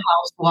 not the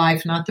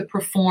housewife, not the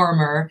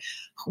performer.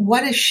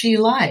 What is she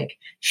like?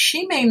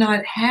 She may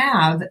not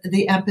have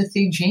the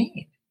empathy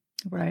gene.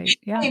 Right. She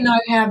may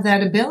not have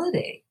that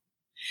ability.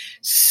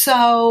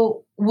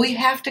 So we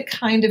have to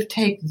kind of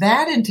take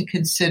that into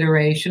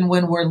consideration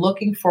when we're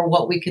looking for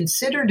what we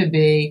consider to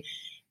be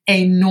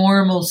a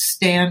normal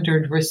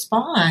standard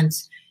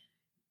response.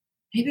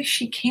 Maybe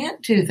she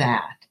can't do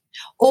that.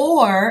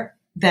 Or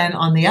then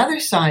on the other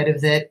side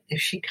of it,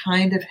 if she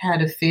kind of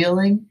had a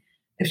feeling,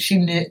 if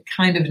she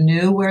kind of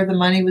knew where the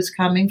money was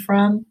coming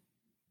from,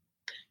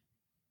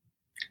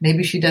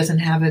 maybe she doesn't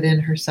have it in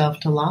herself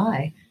to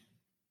lie.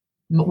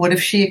 What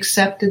if she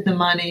accepted the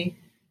money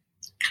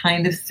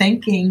kind of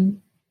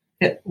thinking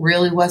it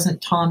really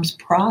wasn't Tom's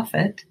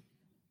profit?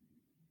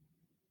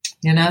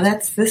 You know,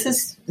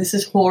 this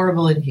is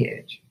horrible and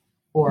huge.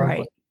 Horrible.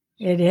 Right.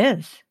 It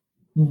is.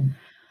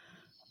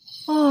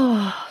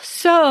 Oh,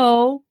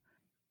 so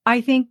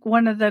I think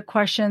one of the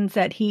questions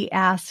that he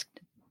asked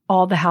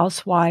all the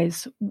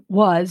housewives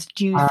was,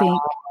 do you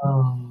think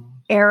Oh.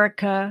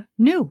 Erica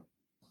knew?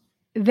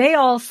 They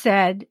all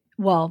said,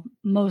 well,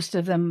 most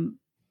of them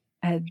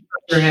had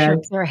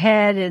shook their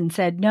head and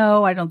said,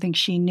 no, I don't think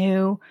she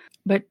knew.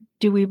 But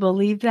do we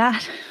believe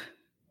that?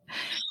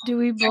 Do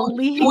we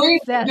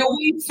believe that? Do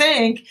we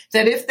think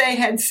that if they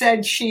had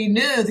said she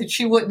knew, that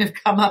she wouldn't have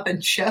come up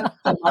and showed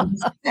them on the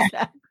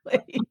set?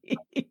 Exactly.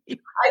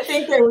 I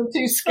think they were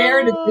too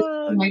scared at this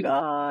point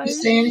gosh. to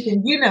say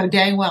anything. You know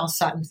dang well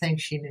Sutton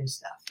thinks she knew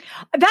stuff.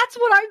 That's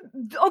what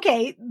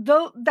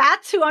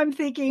that's who I'm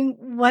thinking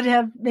would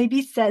have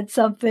maybe said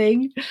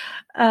something,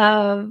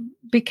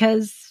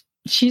 because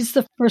she's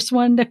the first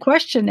one to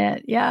question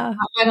it. Yeah.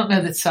 I don't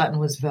know that Sutton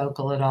was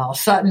vocal at all.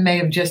 Sutton may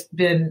have just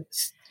been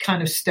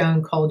kind of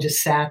stone cold,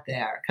 just sat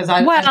there. Because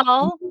I'm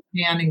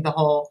understanding the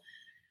whole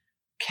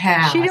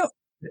cast.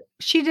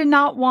 She did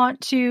not want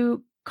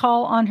to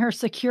call on her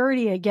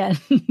security again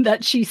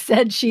that she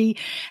said she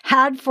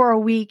had for a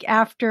week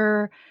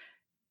after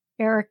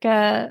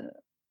Erica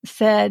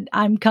said,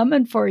 I'm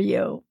coming for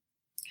you.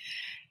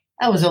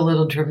 That was a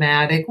little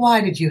dramatic.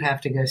 Why did you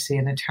have to go see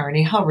an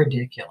attorney? How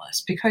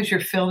ridiculous. Because you're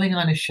filming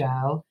on a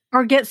show.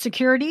 Or get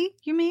security,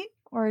 you mean?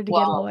 Or to get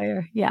a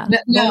lawyer? Yeah.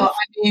 No, I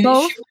mean,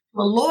 both? She went to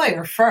a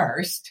lawyer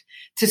first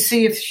to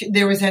see if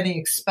there was any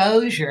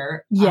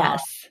exposure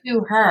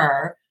to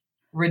her.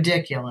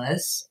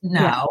 Ridiculous.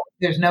 No,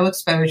 there's no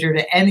exposure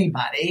to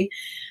anybody.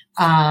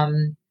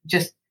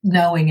 Just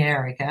knowing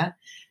Erica.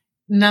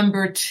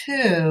 Number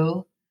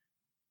two,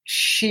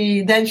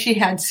 she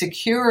had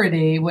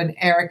security when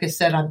Erica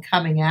said, I'm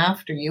coming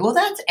after you. Well,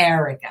 that's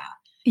Erica.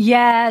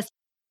 Yes,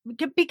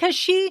 because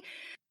she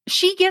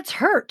gets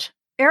hurt.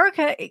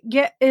 Erica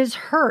is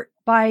hurt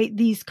by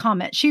these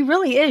comments. She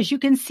really is. You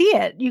can see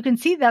it. You can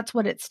see that's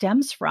what it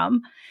stems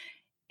from.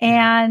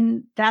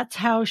 And that's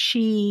how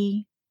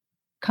she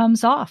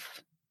comes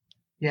off.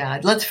 Yeah.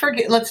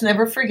 Let's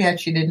never forget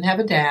she didn't have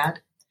a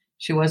dad.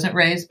 She wasn't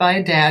raised by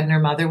a dad, and her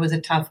mother was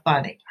a tough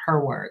bunny,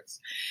 her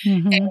words.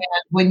 Mm-hmm. And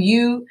when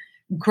you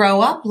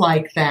grow up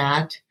like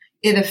that,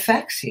 it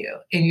affects you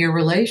in your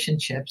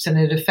relationships, and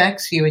it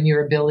affects you in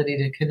your ability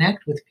to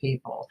connect with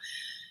people.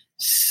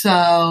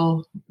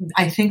 So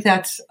I think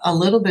that's a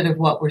little bit of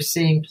what we're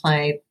seeing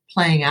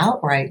playing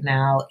out right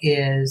now,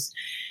 is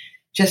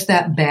just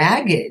that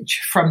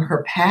baggage from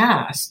her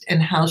past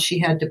and how she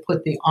had to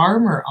put the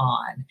armor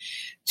on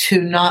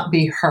to not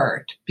be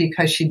hurt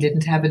because she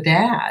didn't have a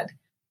dad.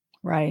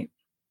 Right.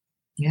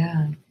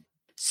 Yeah.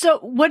 So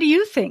what do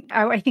you think?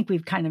 I think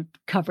we've kind of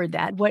covered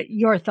that. What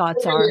your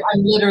thoughts are?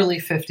 I'm literally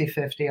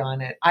 50-50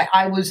 on it.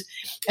 I was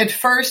at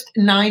first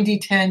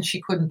 90-10,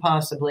 she couldn't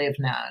possibly have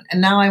known.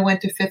 And now I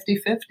went to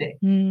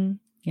 50-50.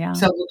 Yeah.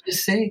 So we'll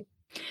just see.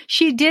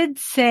 She did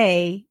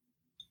say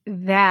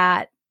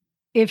that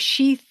if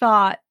she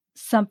thought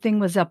something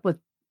was up with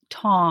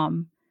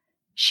Tom,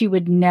 she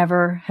would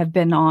never have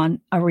been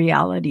on a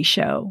reality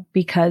show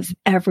because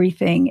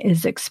everything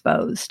is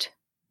exposed.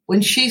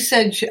 When she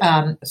said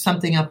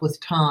something up with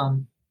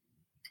Tom,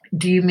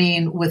 do you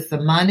mean with the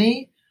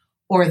money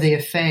or the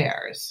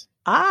affairs?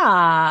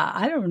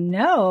 I don't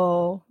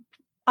know.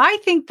 I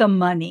think the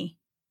money.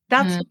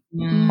 That's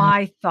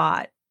my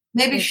thought.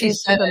 Maybe she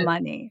said the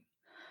money.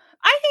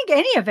 I think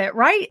any of it,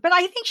 right? But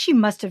I think she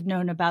must have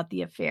known about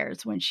the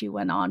affairs when she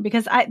went on,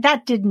 because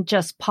that didn't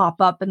just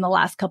pop up in the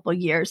last couple of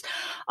years.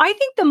 I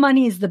think the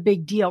money is the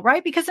big deal,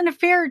 right? Because an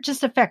affair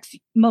just affects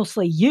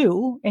mostly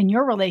you and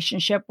your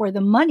relationship, where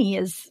the money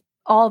is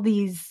all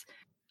these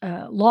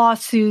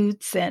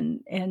lawsuits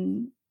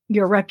and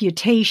your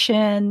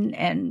reputation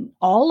and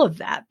all of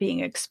that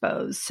being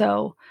exposed.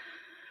 So,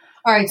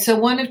 all right. So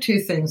one of two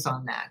things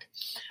on that.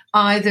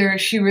 Either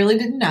she really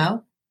didn't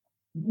know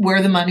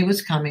where the money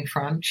was coming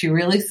from. She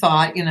really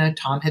thought,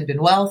 Tom had been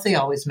wealthy,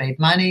 always made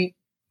money,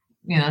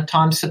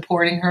 Tom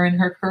supporting her in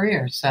her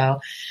career.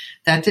 So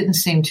that didn't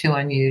seem too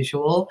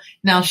unusual.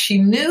 Now, she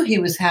knew he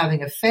was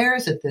having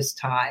affairs at this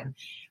time.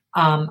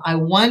 I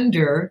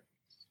wonder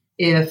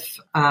if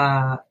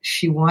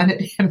she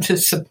wanted him to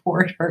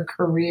support her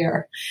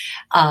career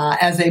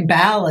as a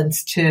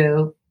balance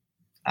to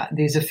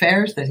these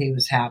affairs that he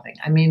was having.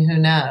 I mean, who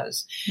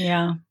knows?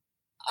 Yeah.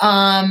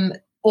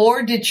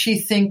 Or did she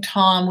think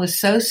Tom was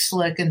so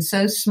slick and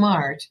so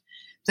smart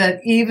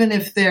that even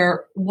if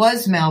there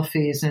was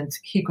malfeasance,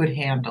 he could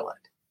handle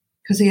it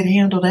because he had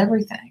handled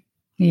everything?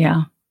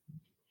 Yeah.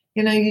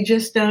 You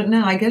just don't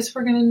know. I guess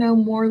we're going to know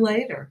more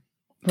later.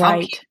 Right.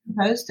 I'll keep you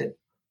posted.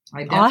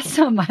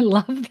 Awesome. I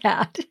love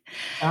that.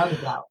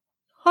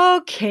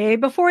 Okay.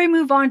 Before we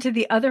move on to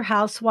the other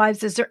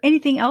housewives, is there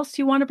anything else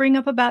you want to bring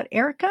up about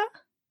Erica?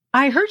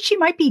 I heard she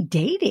might be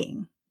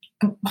dating.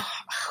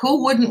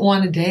 Who wouldn't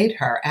want to date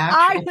her?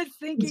 Actually, I was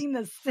thinking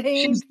the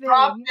same thing.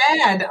 Drop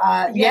dead.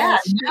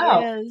 Yes,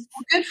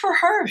 Good for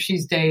her if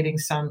she's dating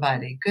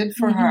somebody. Good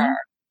for her.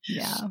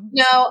 Yeah.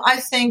 No,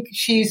 I think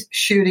she's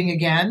shooting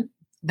again.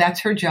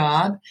 That's her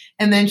job.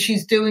 And then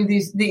she's doing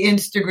the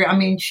Instagram. I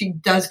mean, she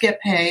does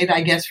get paid,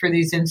 I guess, for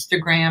these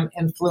Instagram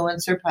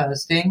influencer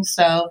postings.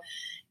 So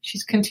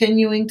she's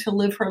continuing to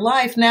live her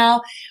life.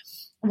 Now,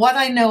 what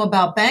I know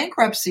about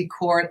bankruptcy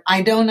court,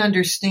 I don't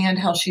understand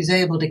how she's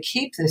able to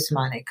keep this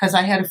money, because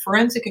I had a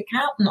forensic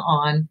accountant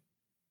on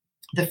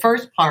the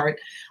first part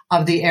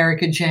of the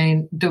Erika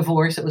Jayne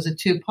divorce. It was a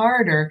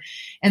two-parter.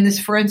 And this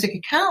forensic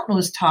accountant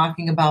was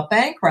talking about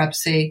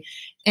bankruptcy,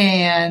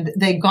 and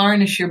they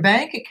garnish your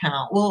bank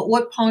account. Well, at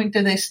what point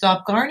do they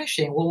stop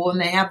garnishing? Well, when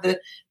they have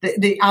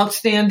the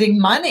outstanding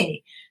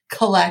money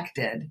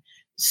collected.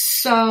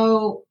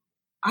 So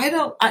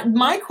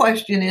my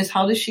question is,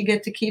 how does she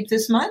get to keep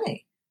this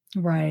money?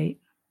 Right.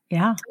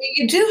 Yeah. I mean,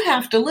 you do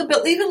have to live,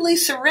 but even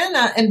Lisa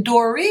Rinna and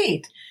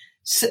Dorit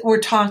were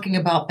talking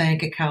about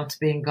bank accounts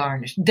being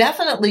garnished.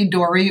 Definitely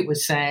Dorit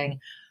was saying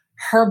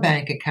her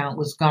bank account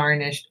was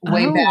garnished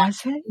way back.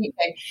 Was it?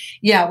 PK.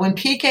 Yeah, when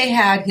PK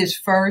had his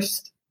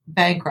first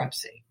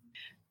bankruptcy.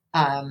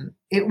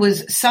 It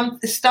was some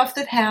stuff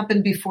that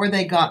happened before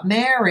they got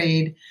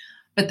married,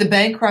 but the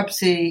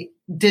bankruptcy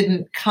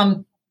didn't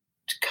come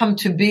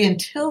to be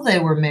until they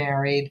were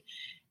married.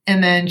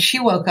 And then she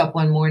woke up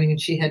one morning and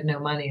she had no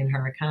money in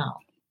her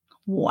account.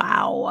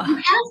 Wow. You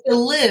have to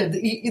live.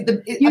 You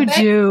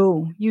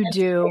do.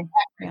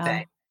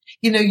 Everything.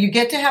 Yeah. You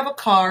get to have a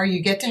car.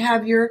 You get to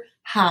have your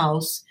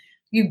house.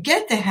 You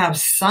get to have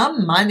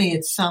some money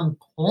at some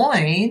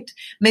point.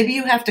 Maybe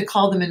you have to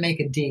call them and make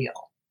a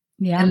deal.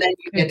 Yeah. And then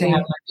you get to have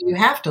money. You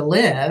have to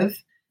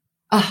live.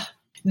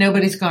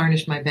 Nobody's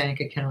garnished my bank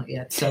account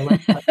yet. So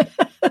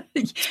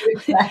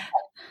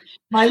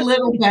my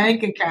little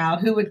bank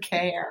account, who would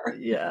care?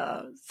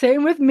 Yeah.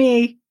 Same with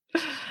me.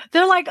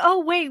 They're like,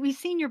 oh, wait, we've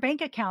seen your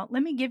bank account.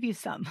 Let me give you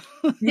some.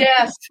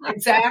 Yes,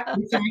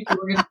 exactly. Thank you.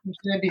 We're going to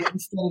contribute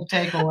instead of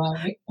take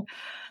away.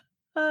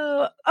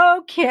 Oh,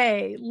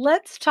 okay.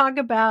 Let's talk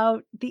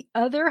about the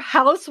other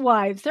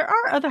housewives. There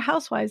are other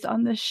housewives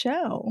on this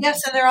show.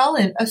 Yes, and they're all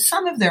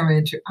some of them are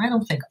interesting. I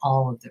don't think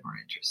all of them are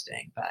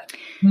interesting, but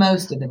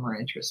most of them are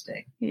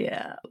interesting.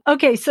 Yeah.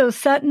 Okay, so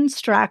Sutton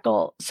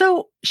Strackle.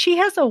 So she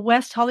has a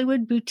West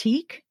Hollywood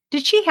boutique.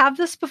 Did she have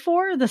this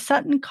before, the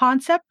Sutton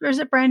concept, or is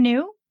it brand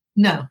new?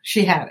 No,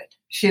 she had it.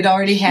 She had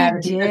already had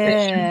it. She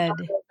did.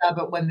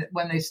 But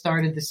when they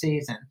started the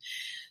season.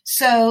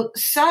 So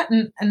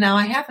Sutton, and now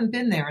I haven't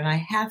been there, and I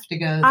have to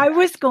go there. I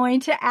was going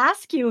to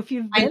ask you if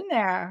you've been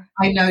there.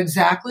 I know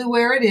exactly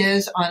where it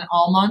is on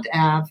Almont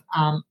Ave,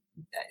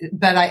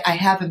 but I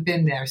haven't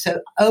been there. So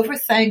over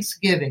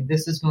Thanksgiving,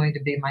 this is going to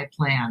be my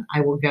plan.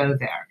 I will go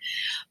there.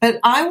 But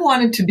I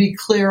wanted to be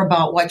clear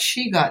about what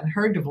she got in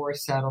her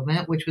divorce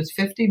settlement, which was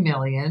 $50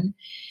 million.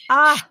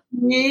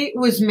 She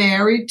was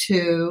married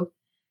to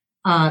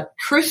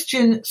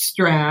Christian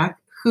Strack,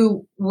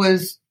 who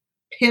was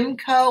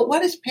PIMCO.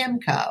 What is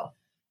PIMCO?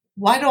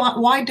 Why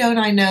don't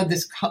I know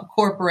this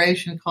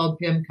corporation called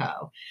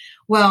PIMCO?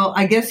 Well,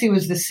 I guess he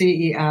was the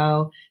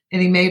CEO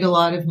and he made a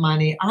lot of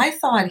money. I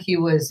thought he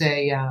was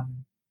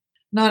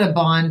not a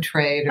bond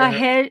trader, a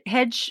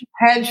hedge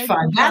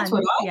fund. That's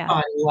what I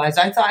thought he was.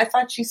 I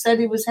thought she said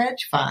he was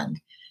hedge fund.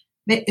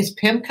 Is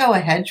PIMCO a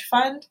hedge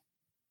fund?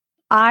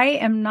 I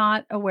am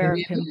not aware of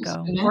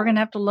PIMCO. We're going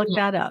to have to look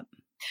that up.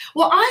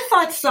 Well, I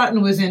thought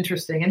Sutton was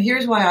interesting, and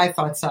here's why I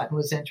thought Sutton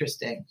was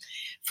interesting.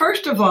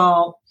 First of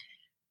all,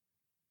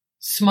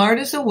 smart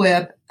as a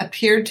whip,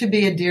 appeared to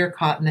be a deer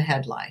caught in the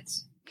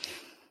headlights.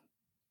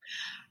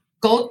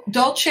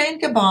 Dolce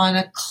 &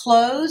 Gabbana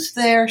closed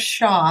their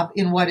shop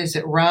in,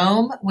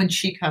 Rome, when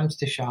she comes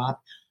to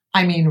shop.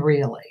 I mean,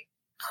 really,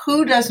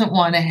 who doesn't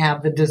want to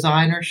have the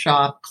designer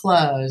shop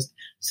closed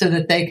so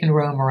that they can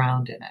roam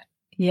around in it?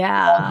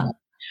 Yeah.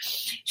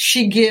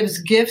 She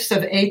gives gifts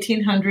of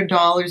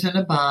 $1,800 and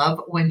above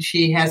when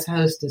she has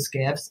hostess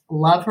gifts.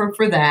 Love her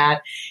for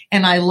that.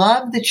 And I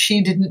love that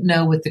she didn't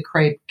know what the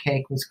crepe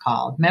cake was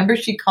called. Remember,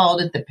 she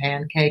called it the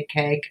pancake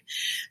cake.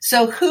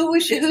 So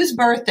whose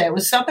birthday? It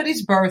was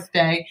somebody's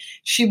birthday.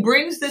 She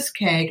brings this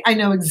cake. I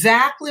know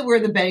exactly where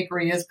the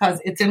bakery is because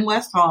it's in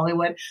West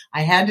Hollywood.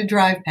 I had to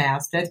drive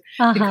past it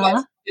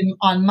because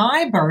on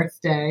my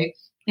birthday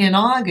in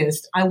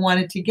August, I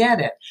wanted to get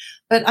it.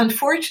 But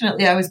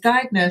unfortunately, I was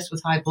diagnosed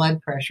with high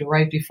blood pressure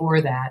right before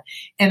that.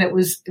 And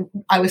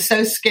I was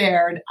so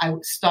scared, I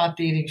stopped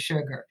eating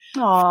sugar.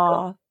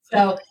 Aww.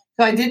 So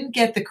I didn't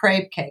get the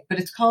crepe cake, but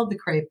it's called the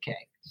crepe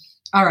cake.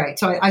 All right.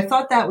 So I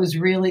thought that was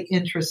really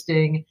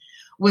interesting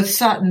with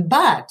Sutton.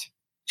 But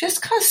just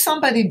because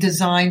somebody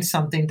designed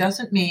something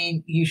doesn't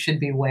mean you should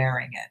be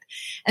wearing it.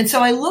 And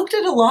so I looked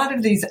at a lot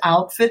of these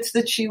outfits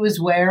that she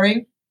was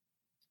wearing,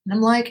 and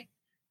I'm like,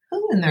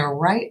 who in their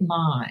right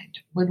mind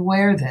would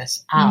wear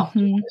this out?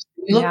 You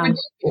look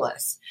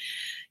ridiculous.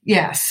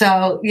 Yeah.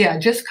 So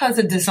just because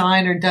a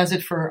designer does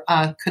it for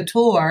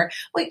couture,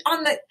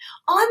 on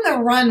the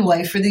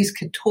runway for these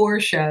couture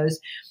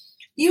shows,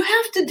 you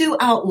have to do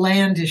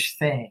outlandish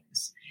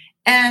things.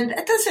 And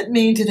that doesn't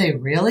mean, do they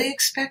really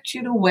expect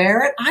you to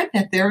wear it? I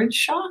bet they're in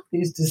shock,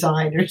 these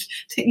designers,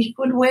 that you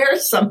would wear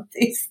some of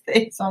these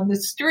things on the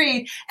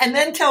street and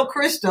then tell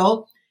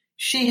Crystal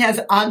she has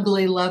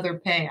ugly leather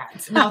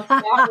pants. Now,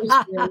 that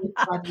was really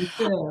funny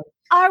too.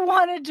 I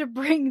wanted to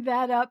bring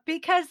that up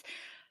because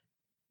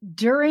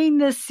during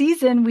this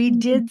season, we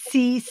did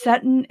see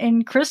Sutton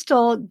and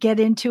Crystal get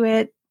into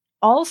it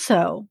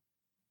also.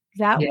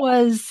 That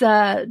was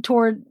at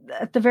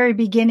the very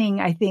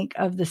beginning, I think,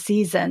 of the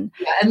season.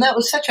 Yeah, and that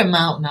was such a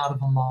mountain out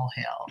of a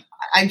molehill.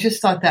 I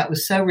just thought that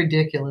was so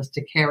ridiculous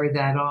to carry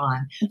that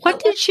on.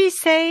 What did she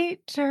say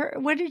to her?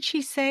 What did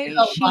she say?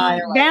 She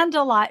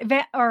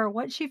vandalized, or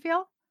what'd she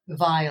feel?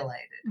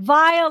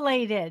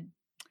 Violated.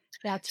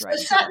 That's right.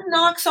 So Sutton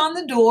knocks on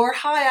the door.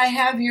 Hi, I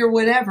have your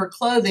whatever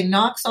clothing.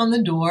 Knocks on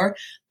the door.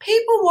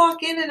 People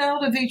walk in and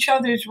out of each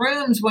other's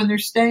rooms when they're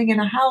staying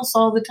in a house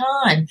all the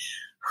time.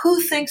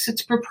 Who thinks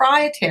it's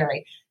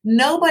proprietary?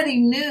 Nobody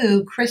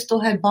knew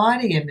Crystal had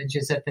body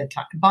images at the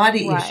time.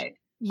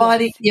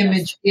 Body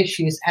image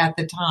issues at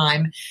the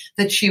time,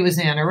 that she was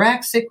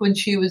anorexic when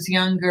she was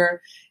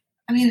younger.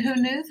 I mean, who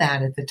knew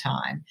that at the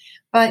time?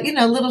 But,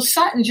 little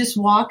Sutton just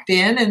walked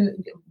in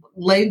and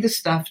laid the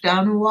stuff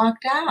down and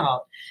walked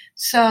out.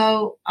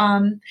 So,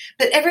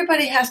 but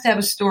everybody has to have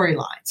a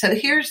storyline. So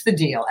here's the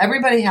deal.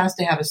 Everybody has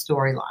to have a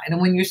storyline. And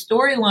when your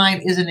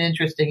storyline isn't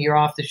interesting, you're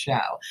off the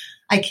show.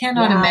 I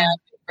cannot imagine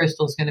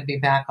Crystal's going to be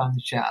back on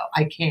the show.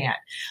 I can't.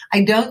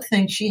 I don't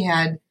think she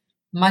had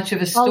much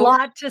of a story. A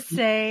lot to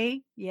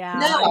say. Yeah.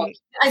 No,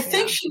 I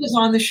think she was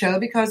on the show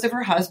because of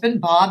her husband,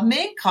 Bob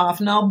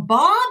Minkoff. Now,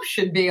 Bob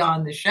should be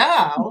on the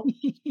show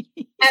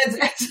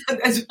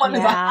as one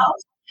of the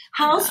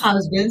house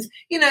husbands.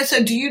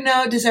 So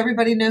does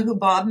everybody know who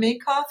Bob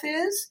Minkoff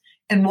is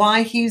and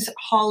why he's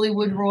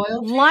Hollywood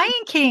royalty? Lion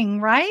King,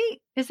 right?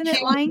 Isn't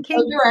it Lion King?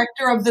 The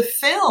director of the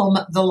film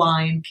The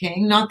Lion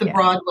King, not the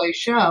Broadway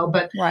show,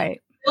 but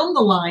film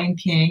The Lion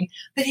King,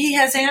 but he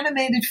has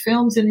animated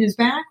films in his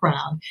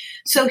background.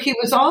 So he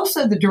was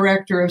also the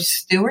director of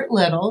Stuart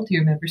Little. Do you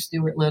remember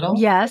Stuart Little?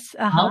 Yes.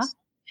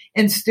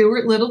 And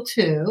Stuart Little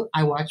 2.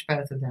 I watched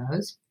both of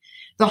those.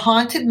 The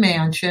Haunted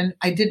Mansion.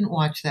 I didn't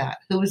watch that.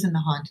 Who was in The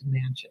Haunted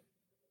Mansion?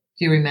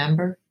 Do you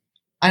remember?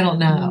 I don't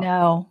know.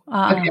 No.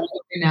 Okay,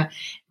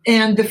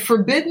 and The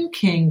Forbidden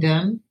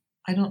Kingdom.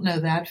 I don't know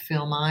that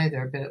film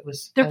either, but it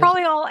was. They're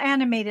probably all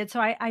animated,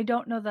 so I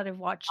don't know that I've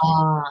watched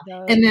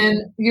those. And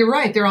then you're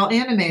right; they're all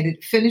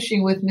animated,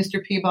 finishing with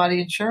Mr. Peabody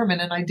and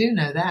Sherman, and I do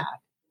know that.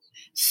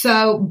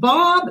 So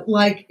Bob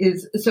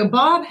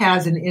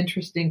has an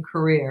interesting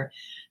career.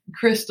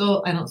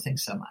 Crystal, I don't think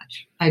so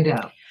much. I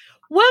don't.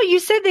 Well, you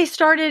said they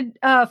started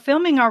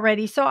filming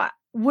already, so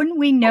wouldn't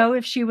we know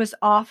if she was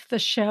off the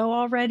show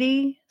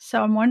already?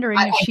 So I'm wondering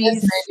if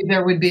she's. Maybe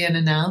there would be an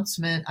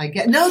announcement. I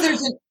guess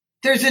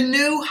There's a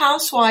new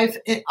housewife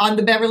on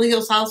the Beverly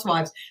Hills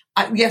Housewives.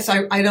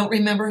 I don't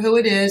remember who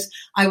it is.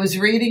 I was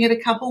reading it a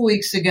couple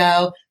weeks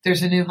ago.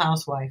 There's a new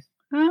housewife.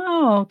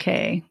 Oh,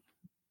 okay.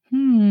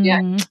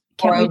 Yeah.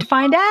 Can't wait to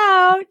find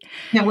out.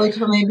 Can't wait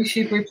till maybe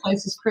she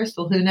replaces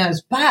Crystal. Who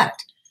knows? But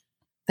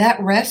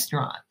that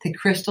restaurant that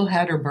Crystal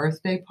had her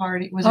birthday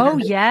party was. Oh,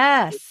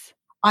 yes.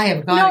 I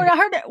have gone. No, I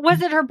heard it.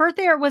 Was it her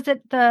birthday or was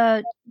it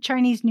the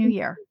Chinese New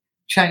Year?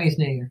 Chinese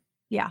New Year.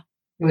 Yeah.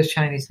 It was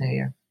Chinese New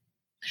Year.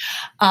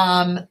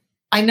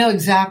 I know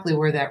exactly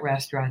where that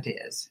restaurant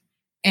is,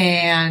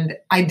 and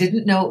I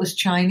didn't know it was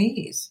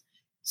Chinese,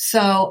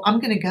 so I'm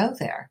going to go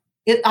there.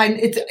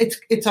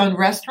 It's on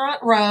Restaurant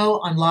Row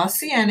on La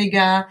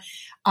Cienega,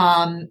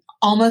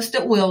 almost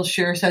at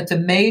Wilshire, so it's a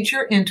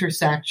major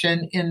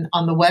intersection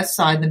on the west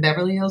side in the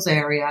Beverly Hills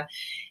area.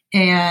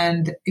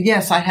 And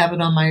yes, I have it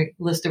on my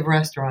list of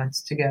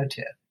restaurants to go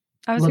to.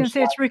 I was going to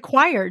say it's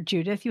required,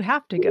 Judith. You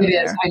have to go there. It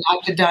is. I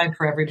have to dine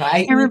for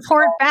everybody. And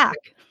report back.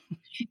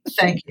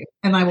 Thank you.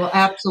 And I will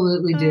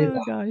absolutely do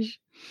that. Gosh.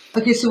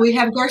 Okay, so we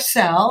have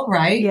Garcelle,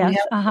 right? Yes.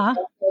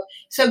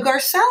 So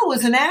Garcelle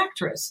was an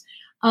actress.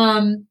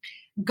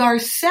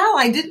 Garcelle,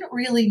 I didn't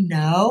really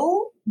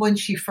know when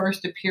she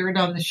first appeared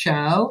on the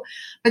show,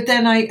 but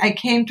then I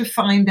came to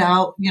find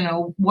out,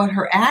 what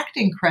her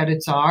acting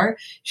credits are.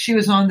 She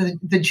was on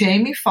the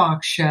Jamie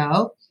Foxx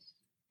show,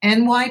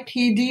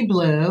 NYPD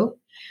Blue.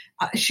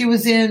 She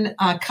was in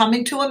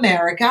Coming to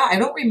America. I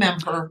don't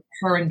remember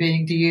her in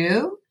being. Do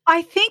you?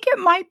 I think it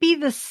might be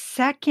the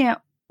second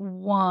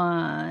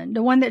one,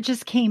 the one that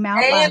just came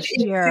out last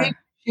year.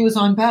 She was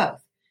on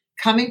both.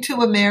 Coming to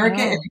America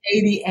in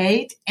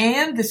 88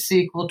 and the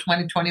sequel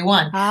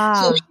 2021.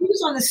 So if she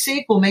was on the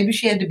sequel, maybe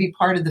she had to be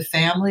part of the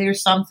family or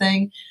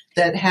something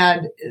that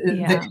had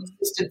the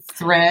consistent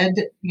thread.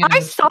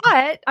 I saw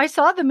it. I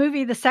saw the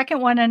movie, the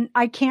second one, and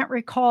I can't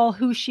recall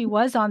who she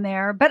was on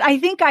there, but I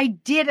think I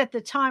did at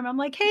the time. I'm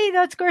like, hey,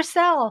 that's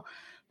Garcelle.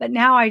 But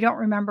now I don't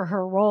remember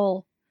her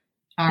role.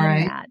 All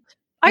right. That.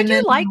 I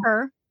do like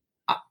her.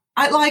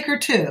 I like her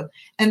too.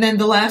 And then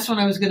the last one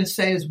I was going to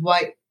say is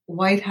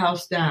White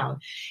House Down.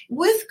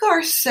 With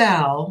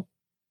Garcelle,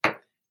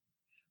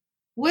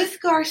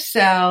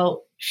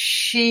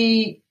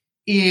 she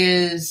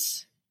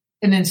is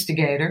an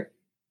instigator.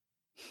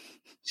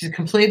 She's a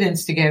complete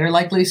instigator,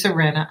 like Lisa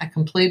Rinna, a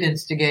complete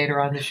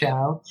instigator on the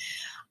show.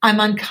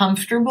 I'm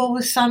uncomfortable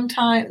with some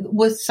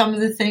of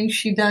the things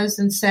she does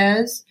and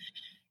says.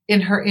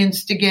 in her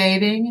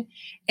instigating.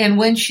 And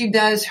when she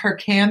does her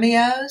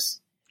cameos,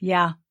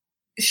 Yeah.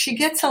 she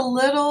gets a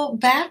little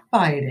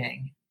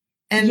backbiting.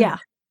 And Yeah.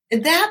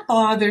 that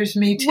bothers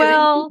me too.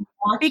 Well,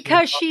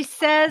 because she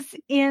says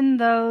in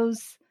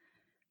those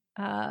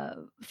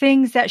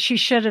things that she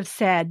should have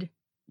said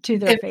to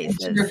their faces.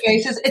 To their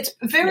faces. It's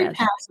very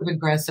passive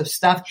aggressive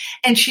stuff.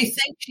 And she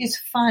thinks she's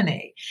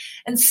funny.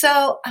 And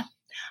so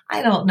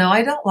I don't know.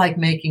 I don't like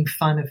making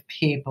fun of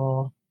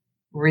people,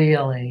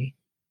 really.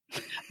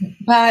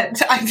 But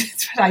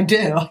that's what I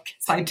do. I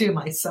guess I do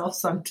myself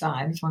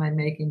sometimes when I'm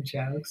making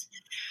jokes.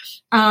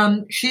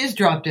 She is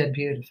drop dead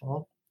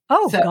beautiful.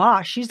 Oh, so,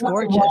 gosh, she's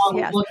gorgeous.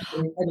 Yes.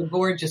 A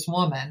gorgeous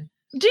woman.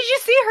 Did you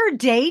see her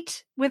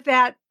date with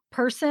that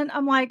person?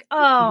 I'm like,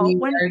 oh,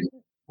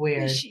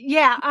 weird.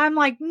 I'm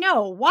like,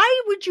 no,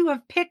 why would you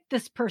have picked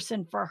this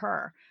person for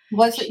her?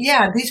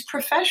 These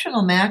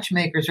professional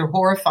matchmakers are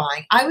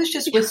horrifying. I was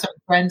just with some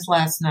friends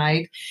last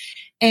night,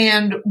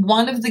 and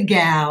one of the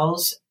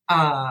gals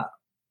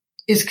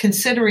is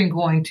considering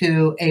going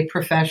to a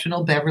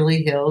professional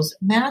Beverly Hills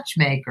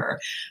matchmaker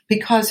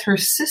because her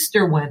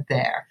sister went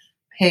there,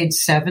 paid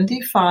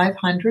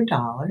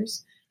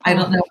 $7,500. I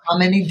don't know how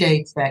many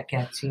dates that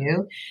gets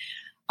you.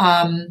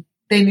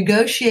 They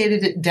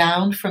negotiated it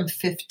down from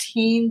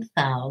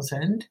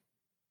 $15,000.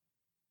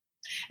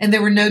 And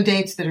there were no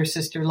dates that her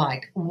sister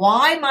liked.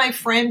 Why my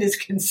friend is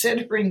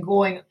considering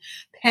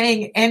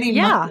paying any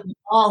money at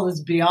all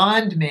is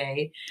beyond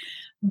me.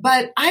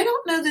 But I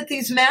don't know that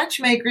these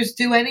matchmakers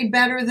do any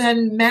better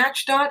than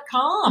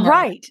Match.com.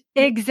 Right.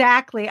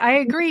 Exactly. I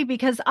agree,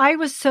 because I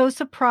was so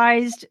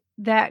surprised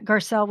that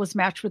Garcelle was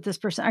matched with this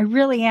person. I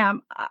really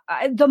am.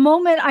 The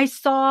moment I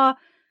saw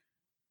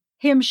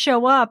him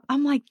show up,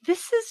 I'm like,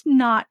 this is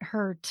not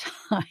her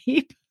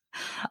type.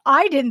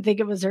 I didn't think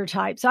it was her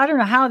type. So I don't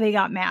know how they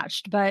got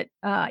matched, but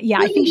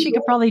I think she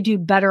could probably do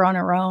better on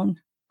her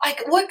own.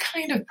 Like, what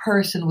kind of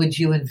person would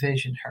you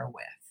envision her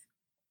with?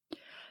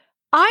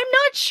 I'm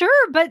not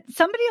sure, but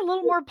somebody a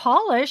little more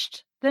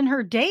polished than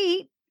her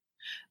date.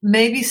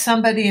 Maybe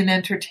somebody in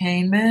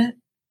entertainment,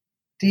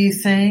 do you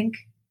think?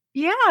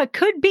 Yeah, it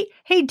could be.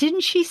 Hey,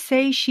 didn't she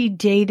say she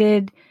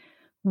dated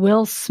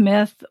Will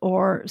Smith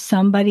or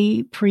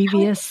somebody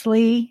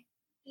previously?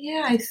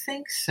 Yeah, I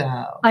think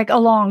so. Like a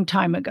long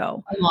time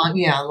ago. A long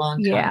time.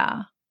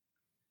 Yeah.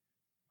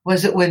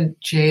 Was it when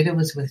Jada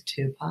was with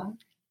Tupac?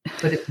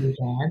 Could it be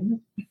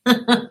then?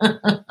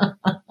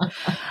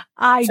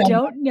 I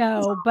don't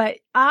know, but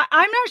I'm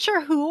not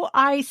sure who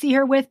I see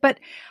her with, but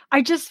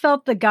I just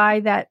felt the guy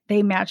that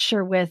they matched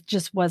her with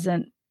just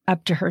wasn't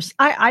up to her.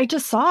 I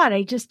just saw it.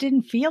 I just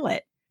didn't feel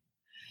it.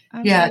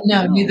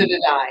 Neither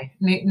did I.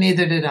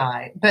 Neither did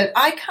I. But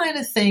I kind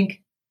of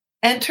think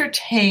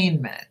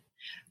entertainment.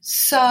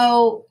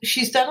 So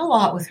she's done a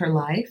lot with her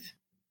life,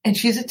 and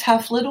she's a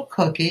tough little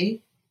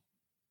cookie,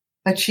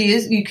 but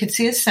you could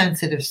see a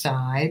sensitive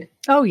side.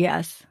 Oh,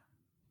 yes.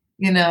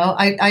 You know,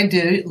 I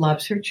do.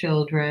 Loves her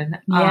children.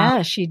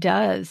 Yeah, she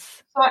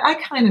does. So I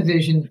kind of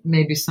vision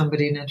maybe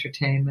somebody in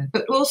entertainment,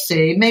 but we'll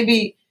see.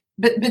 Maybe,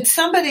 but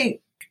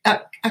somebody, a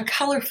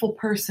colorful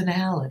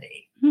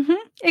personality. Mm-hmm.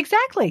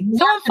 Exactly.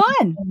 Someone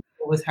fun.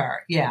 With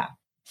her, yeah.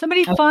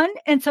 Somebody fun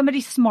and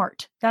somebody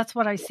smart. That's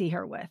what I see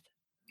her with.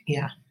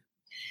 Yeah.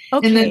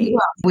 Okay. And then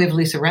we have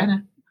Lisa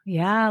Rinna.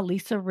 Yeah,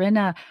 Lisa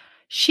Rinna.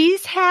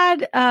 She's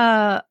had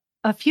a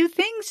few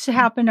things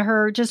happen to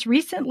her just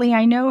recently.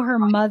 I know her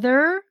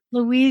mother,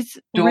 Louise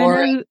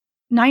Rinna,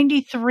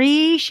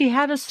 93, she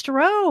had a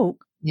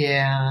stroke.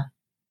 Yeah.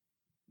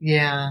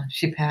 Yeah,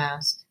 she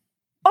passed.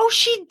 Oh,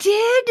 she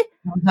did? It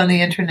was on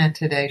the internet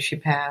today. She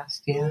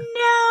passed, yeah. No.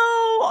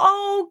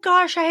 Oh,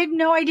 gosh, I had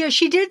no idea.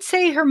 She did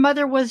say her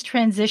mother was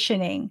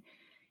transitioning.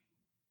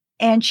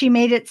 And she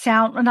made it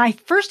sound, and I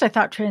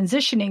thought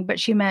transitioning, but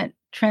she meant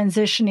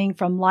transitioning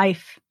from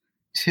life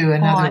to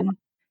another.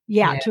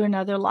 To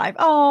another life.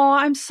 Oh,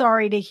 I'm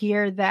sorry to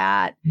hear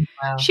that.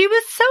 Wow. She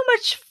was so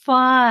much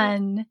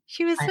fun.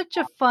 She was such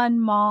a fun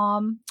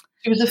mom.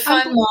 She was a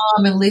fun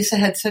mom, and Lisa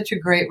had such a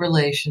great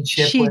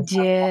relationship. She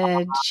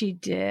did. She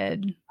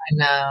did. I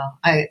know.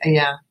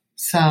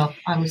 So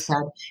I was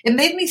sad. It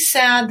made me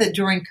sad that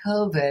during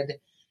COVID,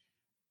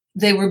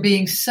 they were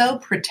being so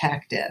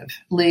protective,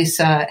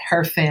 Lisa,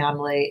 her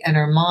family, and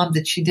her mom,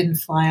 that she didn't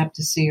fly up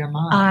to see her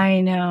mom.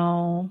 I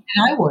know.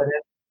 And I would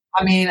have.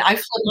 I mean, my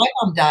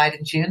mom died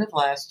in June of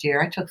last year.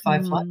 I took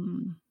 5 flights.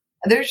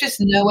 There's just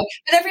no way.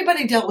 But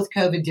everybody dealt with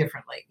COVID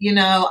differently. You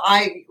know,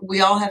 we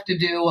all have to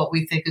do what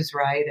we think is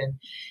right,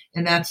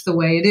 and that's the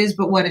way it is.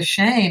 But what a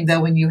shame,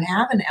 though, when you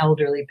have an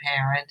elderly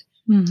parent,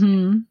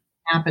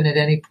 happen at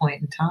any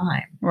point in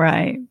time.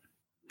 Right.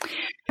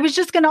 I was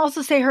just going to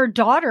also say her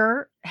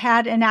daughter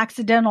had an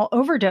accidental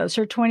overdose,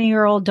 her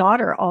 20-year-old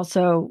daughter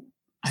also.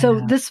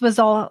 So this was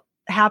all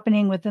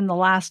happening within the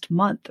last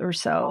month or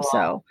so.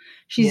 So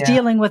she's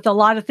dealing with a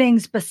lot of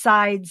things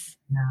besides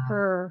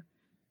her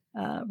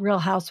Real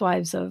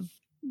Housewives of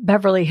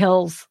Beverly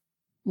Hills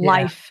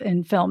life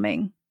and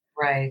filming.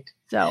 Right.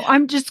 So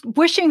I'm just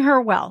wishing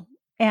her well.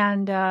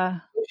 And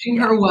wishing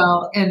her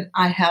well. And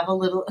I have a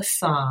little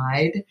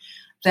aside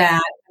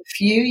that a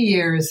few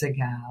years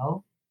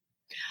ago,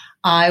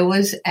 I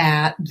was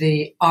at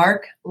the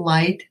Arc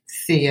Light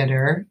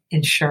Theater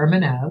in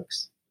Sherman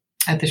Oaks,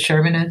 at the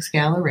Sherman Oaks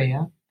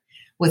Galleria,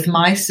 with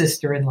my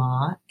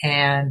sister-in-law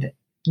and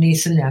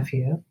niece and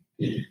nephew.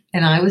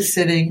 And I was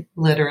sitting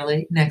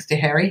literally next to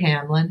Harry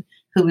Hamlin,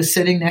 who was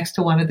sitting next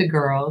to one of the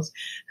girls,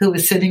 who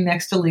was sitting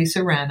next to Lisa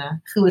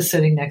Rinna, who was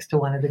sitting next to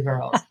one of the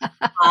girls.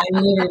 I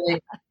literally,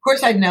 of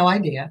course, I had no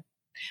idea.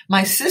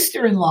 My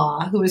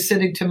sister-in-law, who was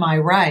sitting to my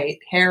right,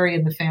 Harry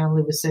and the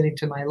family was sitting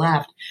to my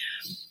left.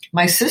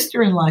 My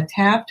sister-in-law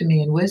tapped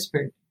me and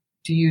whispered,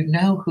 "Do you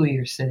know who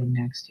you're sitting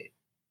next to?"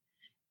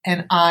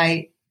 And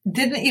I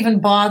didn't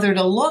even bother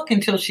to look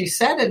until she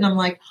said it. And I'm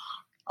like,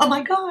 oh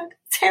my God,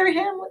 it's Harry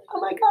Hamlin. Oh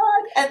my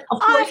God. And of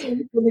course,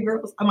 the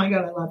girls, oh my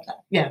God, I love that.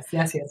 Yes.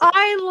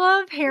 I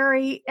love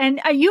Harry.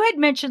 And you had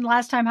mentioned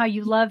last time how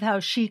you love how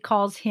she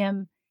calls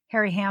him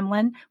Harry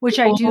Hamlin, which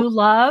I do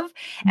love.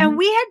 Mm-hmm. And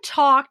we had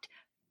talked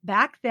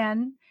back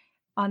then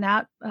on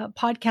that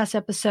podcast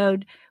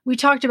episode, we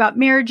talked about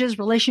marriages,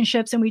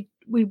 relationships, and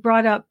we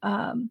brought up,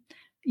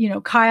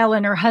 Kyle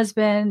and her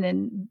husband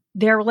and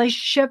their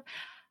relationship.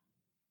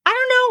 I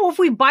don't know if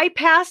we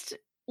bypassed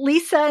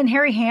Lisa and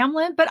Harry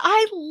Hamlin, but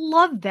I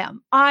love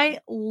them. I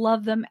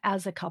love them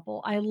as a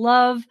couple. I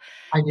love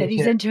that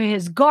he's into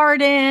his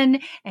garden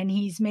and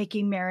he's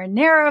making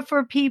marinara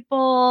for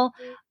people.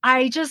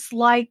 I just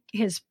like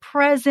his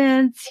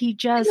presence. He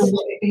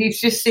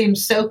just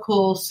seems so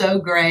cool, so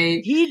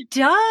great. He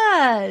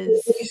does.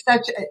 He's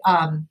such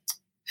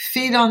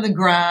feet on the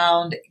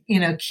ground,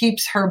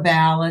 keeps her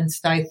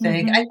balanced, I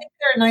think. Mm-hmm. I think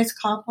they're a nice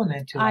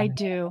compliment to him. I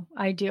do.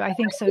 I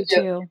think so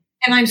too.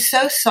 And I'm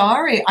so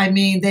sorry. I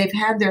mean, they've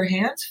had their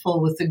hands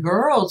full with the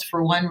girls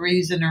for one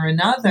reason or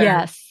another.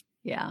 Yes.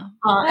 Yeah.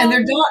 And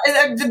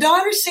the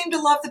daughters seem to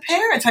love the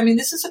parents. I mean,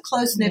 this is a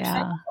close-knit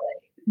family.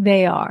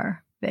 They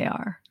are.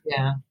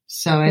 Yeah.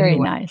 So very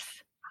anyway. Nice.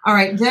 All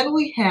right. Then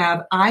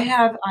I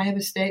have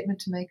a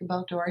statement to make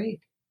about Dorit.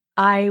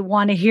 I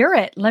want to hear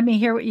it. Let me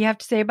hear what you have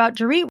to say about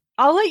Dorit.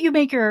 I'll let you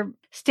make your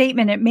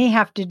statement. It may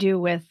have to do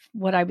with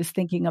what I was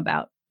thinking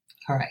about.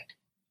 All right.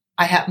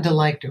 I happen to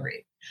like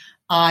Dorit.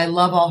 I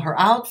love all her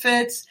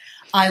outfits.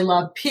 I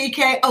love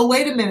PK. Oh,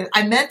 wait a minute.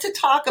 I meant to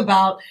talk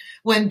about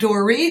when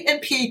Dorit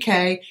and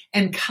PK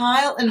and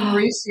Kyle and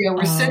Mauricio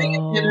were sitting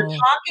at dinner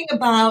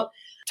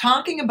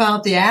talking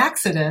about the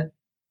accident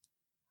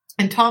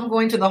and Tom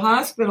going to the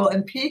hospital,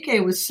 and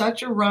PK was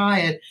such a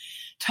riot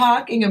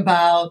talking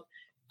about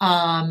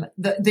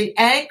the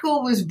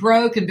ankle was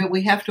broken, but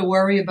we have to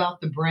worry about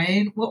the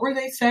brain. What were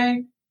they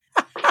saying?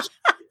 Do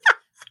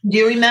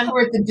you remember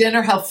at the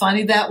dinner how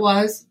funny that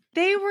was?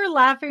 They were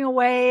laughing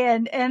away,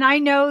 and I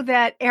know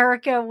that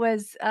Erica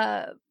was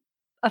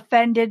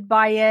offended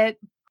by it.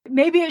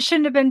 Maybe it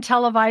shouldn't have been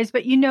televised,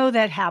 but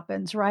that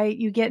happens, right?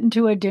 You get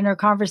into a dinner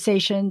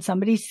conversation,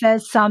 somebody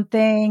says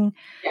something.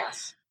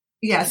 Yes.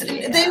 Yeah.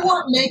 They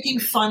weren't making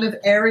fun of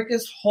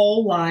Erica's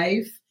whole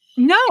life.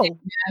 No.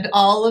 And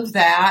all of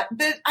that.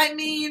 But I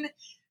mean,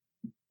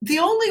 the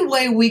only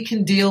way we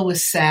can deal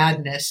with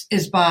sadness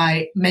is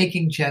by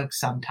making jokes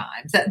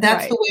sometimes. That's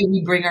right. The way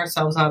we bring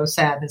ourselves out of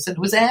sadness. It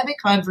was a heavy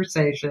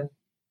conversation.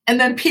 And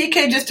then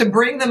PK, just to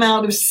bring them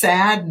out of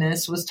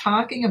sadness, was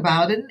talking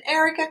about it. And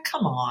Erica,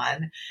 come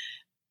on.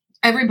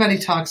 Everybody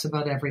talks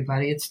about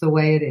everybody. It's the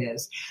way it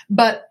is.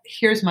 But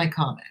here's my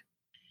comment.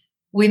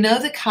 We know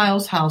that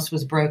Kyle's house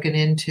was broken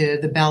into,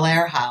 the Bel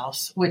Air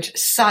house, which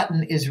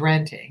Sutton is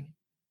renting.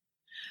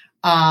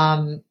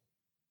 Or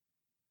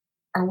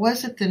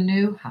was it the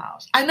new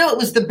house? I know it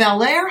was the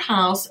Bel Air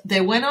house.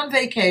 They went on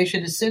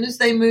vacation as soon as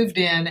they moved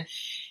in,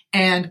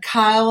 and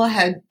Kyle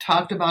had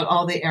talked about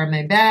all the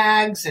Hermès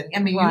bags. And I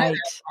mean, right.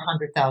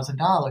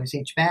 $100,000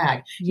 each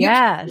bag.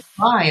 Yes. You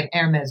buy an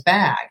Hermès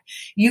bag.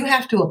 You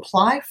have to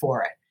apply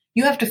for it.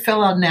 You have to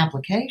fill out an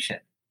application.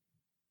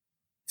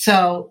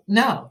 So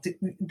no,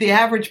 the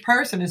average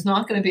person is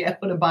not going to be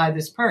able to buy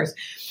this purse.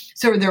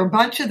 So there are a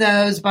bunch of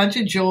those, a bunch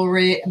of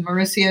jewelry. And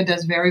Mauricio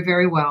does very,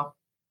 very well.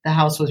 The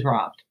house was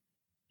robbed.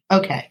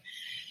 Okay.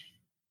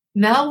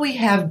 Now we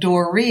have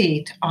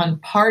Dorit on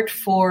part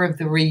 4 of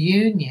the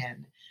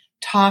reunion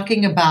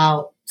talking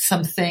about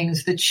some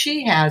things that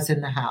she has in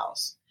the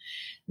house.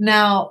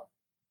 Now,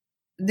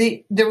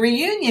 the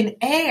reunion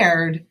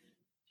aired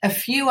a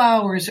few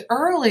hours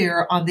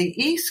earlier on the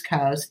East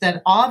Coast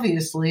than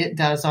obviously it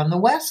does on the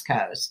West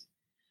Coast.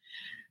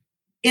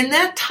 In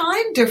that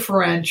time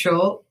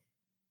differential,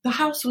 the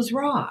house was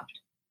robbed.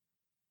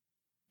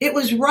 It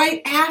was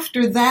right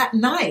after that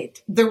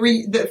night,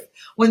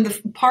 when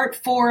the part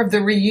 4 of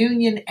the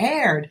reunion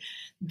aired.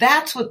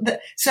 That's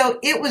what so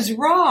it was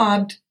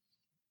robbed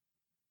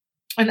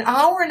an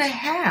hour and a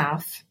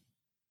half,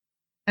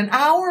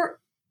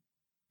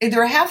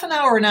 either a half an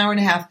hour or an hour and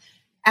a half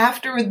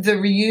after the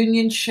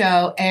reunion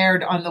show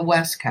aired on the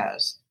West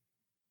Coast.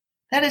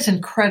 That is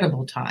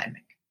incredible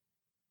timing.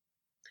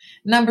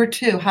 Number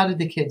 2, how did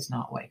the kids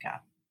not wake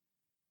up?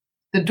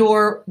 The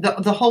door,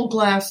 the whole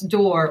glass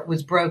door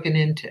was broken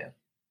into.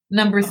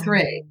 Number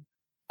 3,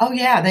 oh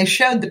yeah, they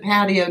showed the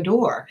patio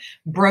door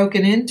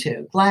broken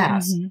into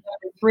glass. Mm-hmm.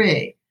 Number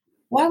 3,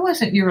 Why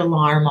wasn't your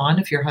alarm on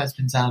if your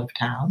husband's out of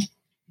town?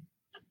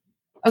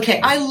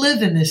 Okay, I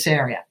live in this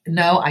area.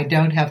 No, I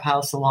don't have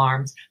house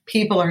alarms.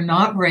 People are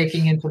not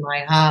breaking into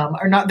my home,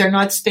 they're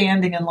not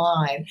standing in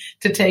line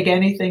to take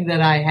anything that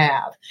I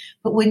have.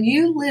 But when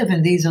you live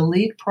in these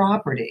elite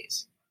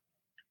properties,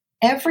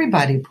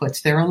 everybody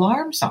puts their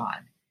alarms on.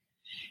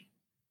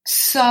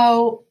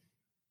 So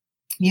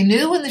you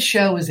knew when the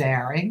show was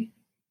airing.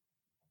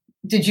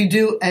 Did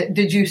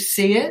you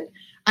see it?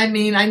 I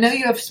mean, I know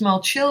you have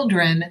small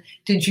children.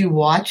 Did you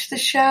watch the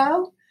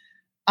show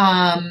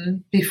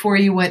before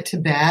you went to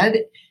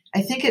bed?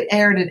 I think it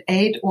aired at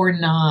 8 or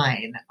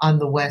 9 on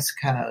the West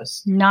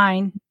Coast.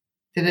 9.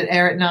 Did it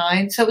air at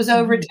 9? So it was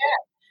over 10.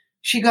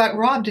 She got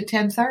robbed at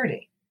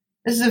 10:30.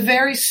 This is a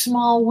very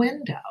small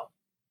window.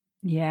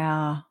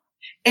 Yeah.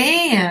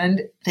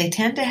 And they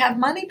tend to have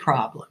money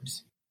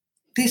problems.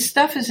 This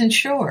stuff is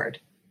insured.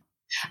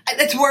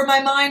 That's where my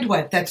mind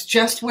went. That's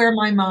just where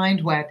my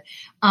mind went.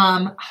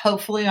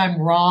 Hopefully I'm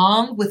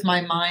wrong with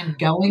my mind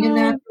going in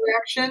that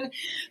direction,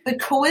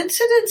 but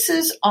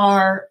coincidences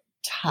are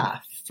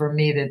tough for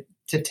me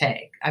to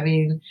take. I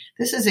mean,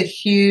 this is a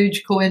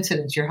huge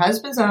coincidence. Your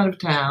husband's out of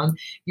town.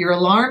 Your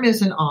alarm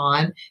isn't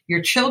on.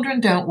 Your children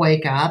don't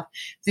wake up.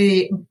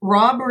 The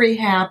robbery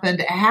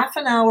happened a half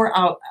an hour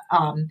out,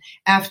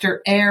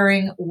 after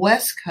airing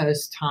West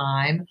Coast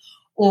time,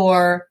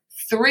 or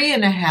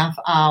 3.5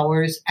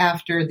 hours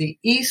after the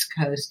East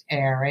Coast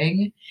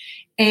airing.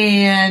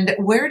 And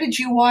where did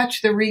you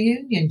watch the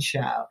reunion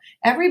show?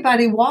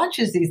 Everybody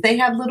watches these. They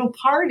have little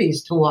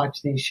parties to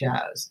watch these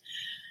shows.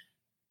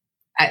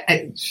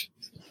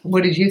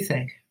 What did you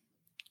think?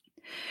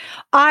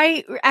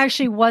 I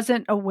actually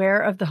wasn't aware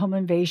of the home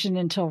invasion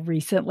until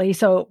recently.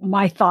 So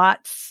my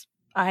thoughts,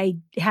 I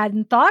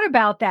hadn't thought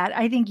about that.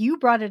 I think you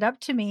brought it up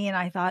to me and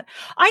I thought,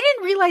 I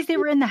didn't realize they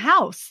were in the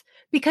house,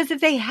 because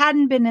if they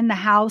hadn't been in the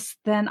house,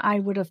 then I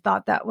would have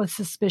thought that was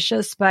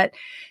suspicious. But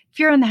if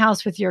you're in the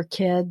house with your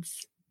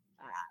kids.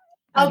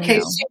 Okay,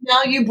 so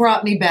now you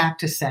brought me back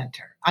to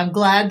center. I'm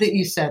glad that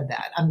you said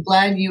that. I'm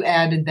glad you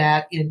added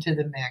that into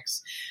the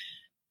mix.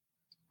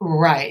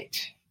 Right.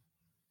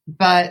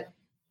 But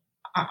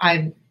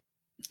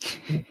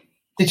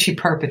did she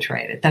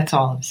perpetrate it? That's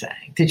all I'm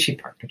saying. Did she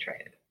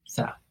perpetrate it?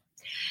 So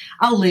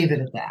I'll leave it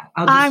at that.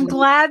 I'm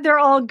glad they're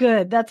all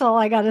good. That's all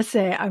I got to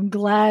say. I'm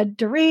glad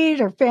Dorit,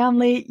 her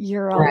family,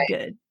 you're all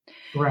good.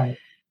 Right.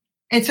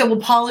 And so we'll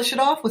polish it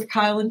off with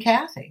Kyle and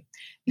Kathy.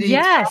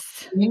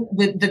 Yes.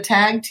 The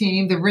tag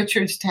team, the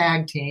Richards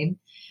tag team.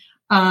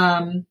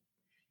 So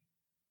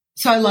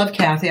I love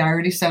Kathy. I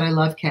already said I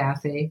love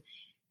Kathy.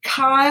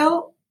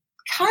 Kyle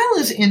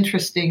is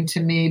interesting to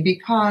me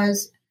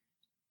because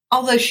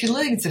although she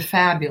leads a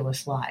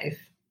fabulous life,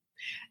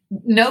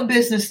 no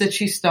business that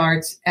she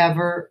starts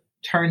ever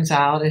turns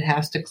out it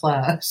has to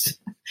close.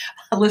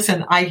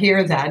 Listen, I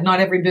hear that. Not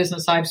every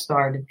business I've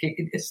started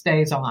it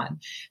stays on.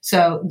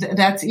 So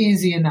that's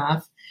easy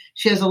enough.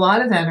 She has a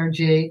lot of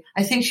energy.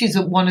 I think she's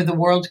one of the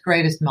world's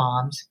greatest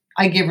moms.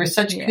 I give her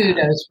such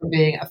kudos for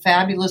being a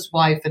fabulous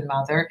wife and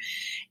mother.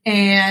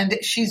 And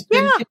she's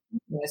been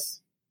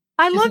continuous.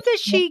 I love that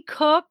she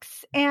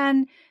cooks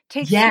and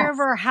takes care of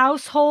her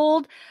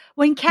household.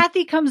 When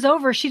Kathy comes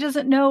over, she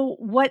doesn't know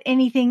what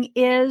anything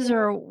is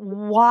or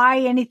why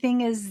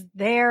anything is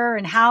there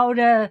and how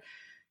to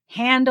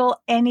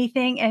handle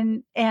anything.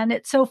 And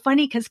it's so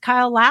funny because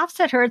Kyle laughs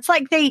at her. It's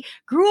like they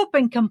grew up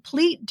in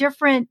complete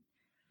different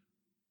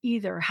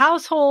either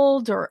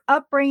households or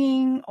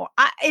upbringing.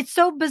 It's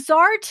so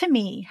bizarre to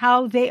me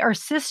how they are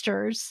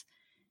sisters,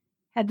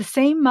 had the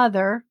same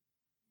mother,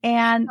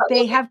 and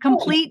they have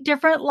complete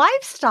different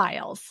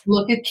lifestyles.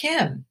 Look at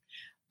Kim.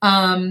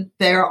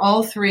 They are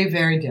all three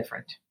very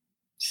different.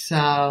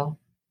 So,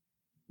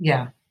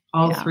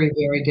 all three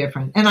very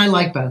different. And I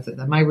like both of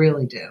them. I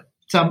really do.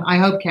 So I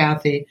hope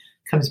Kathy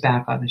comes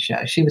back on the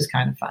show. She was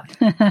kind of fun.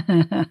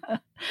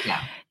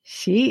 Yeah.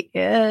 She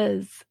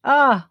is.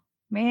 Oh,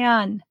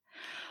 man.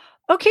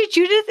 Okay,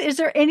 Judith, is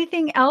there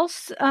anything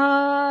else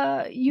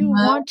you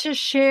want to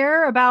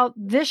share about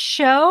this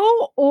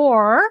show?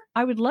 Or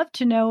I would love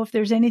to know if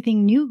there's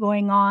anything new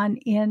going on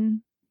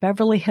in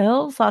Beverly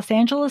Hills, Los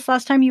Angeles.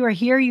 Last time you were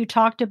here, you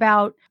talked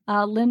about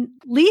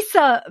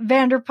Lisa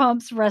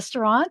Vanderpump's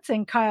restaurants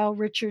and Kyle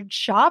Richards'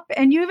 shop.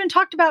 And you even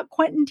talked about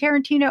Quentin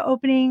Tarantino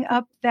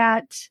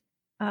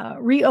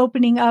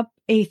reopening up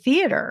a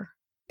theater.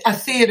 A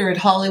theater at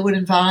Hollywood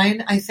and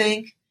Vine, I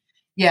think.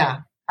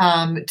 Yeah.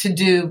 To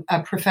do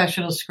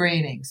professional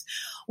screenings.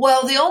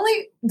 Well, the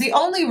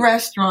only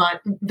restaurant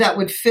that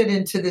would fit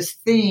into this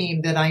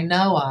theme that I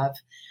know of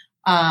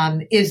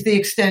is the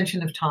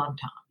extension of Tom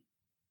Tom.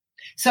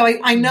 So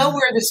I know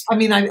where this,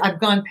 I've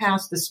gone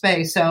past the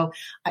space. So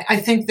I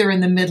think they're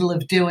in the middle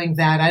of doing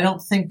that. I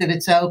don't think that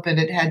it's open.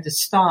 It had to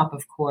stop,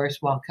 of course,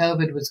 while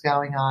COVID was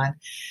going on.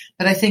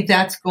 But I think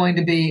that's going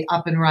to be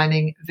up and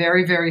running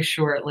very, very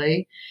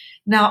shortly.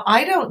 Now,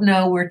 I don't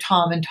know where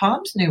Tom and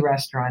Tom's new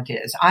restaurant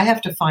is. I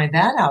have to find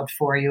that out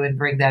for you and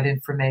bring that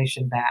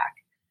information back.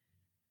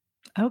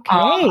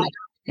 Okay.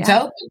 It's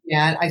open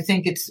yet. I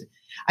think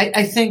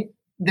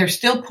they're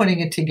still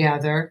putting it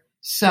together.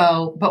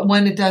 So, but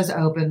when it does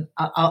open,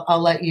 I'll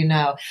let you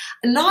know.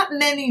 Not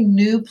many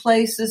new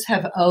places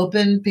have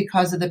opened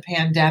because of the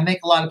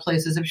pandemic. A lot of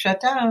places have shut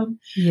down.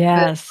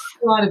 Yes.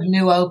 A lot of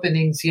new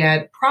openings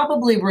yet.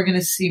 Probably we're going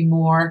to see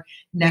more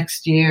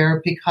next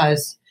year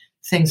because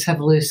things have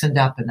loosened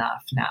up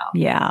enough now.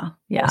 Yeah.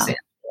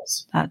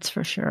 That's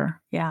for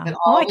sure. Yeah.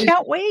 I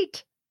can't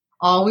wait.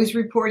 Always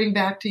reporting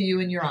back to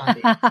you and your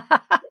audience.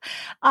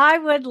 I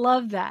would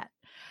love that.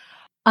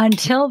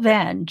 Until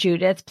then,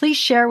 Judith, please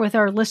share with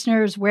our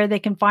listeners where they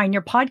can find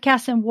your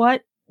podcast and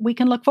what we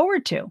can look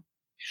forward to.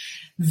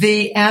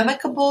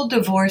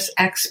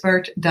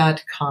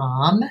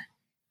 TheAmicableDivorceExpert.com.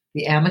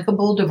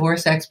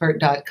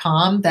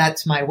 TheAmicableDivorceExpert.com.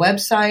 That's my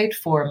website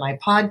for my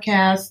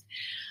podcast.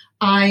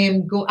 I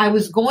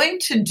was going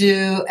to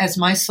do as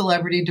my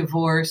celebrity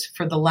divorce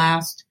for the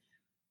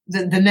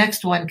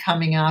next one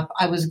coming up.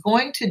 I was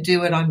going to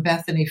do it on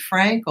Bethany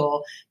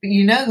Frankel, but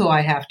you know who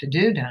I have to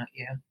do, don't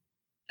you?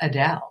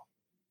 Adele.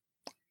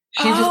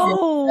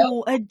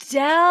 Adele.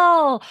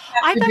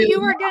 I thought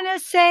you were going to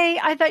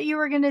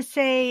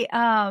say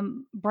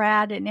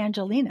Brad and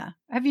Angelina.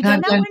 Have you done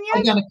that one yet?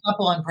 I've done a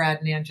couple on Brad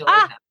and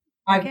Angelina.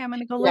 Okay, I'm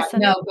going to go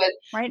listen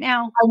right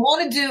now. I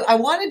want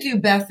to do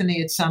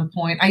Bethany at some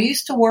point. I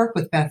used to work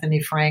with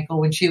Bethany Frankel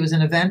when she was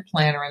an event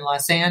planner in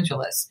Los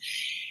Angeles.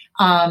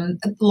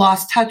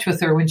 Lost touch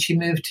with her when she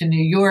moved to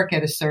New York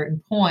at a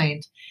certain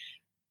point.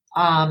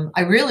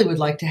 I really would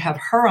like to have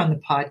her on the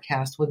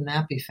podcast. Wouldn't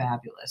that be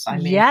fabulous? I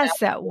mean, yes,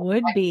 that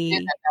would be.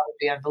 That would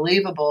be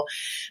unbelievable,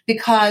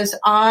 because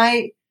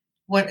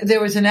when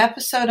there was an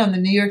episode on the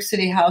New York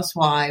City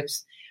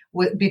Housewives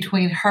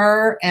between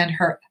her and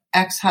her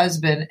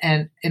ex-husband,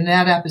 and in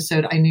that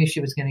episode, I knew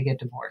she was going to get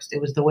divorced. It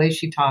was the way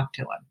she talked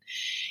to him,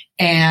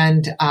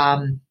 and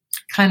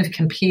kind of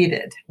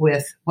competed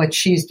with what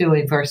she's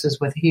doing versus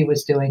what he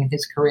was doing in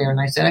his career.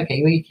 And I said,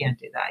 okay, well, you can't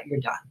do that.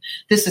 You're done.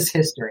 This is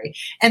history.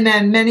 And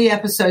then many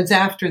episodes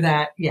after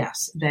that,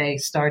 yes, they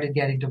started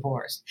getting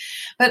divorced.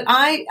 But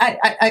I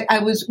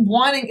was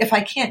wanting, if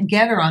I can't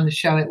get her on the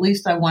show, at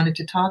least I wanted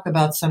to talk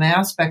about some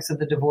aspects of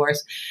the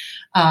divorce.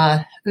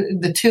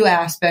 The two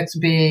aspects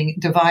being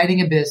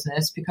dividing a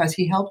business, because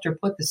he helped her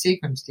put the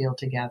Seagram's deal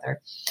together,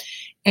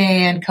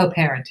 and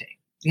co-parenting,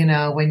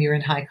 when you're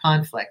in high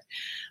conflict.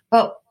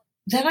 But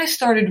then I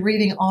started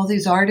reading all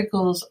these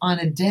articles on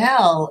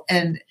Adele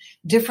and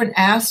different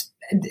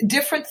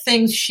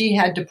things she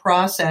had to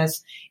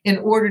process in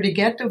order to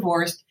get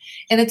divorced.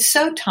 And it's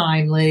so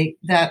timely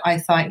that I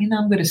thought, I'm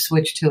going to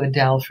switch to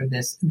Adele for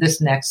this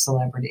next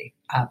celebrity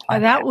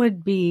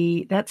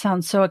podcast. That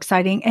sounds so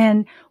exciting.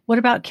 And what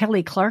about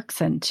Kelly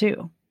Clarkson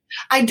too?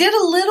 I did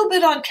a little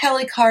bit on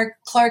Kelly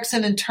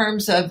Clarkson in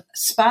terms of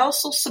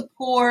spousal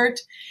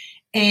support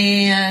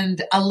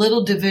and a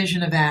little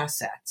division of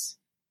assets.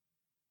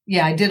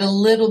 Yeah, I did a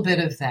little bit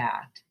of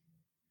that,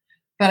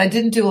 but I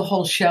didn't do a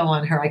whole show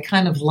on her. I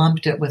kind of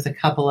lumped it with a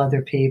couple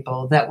other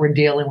people that were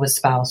dealing with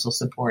spousal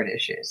support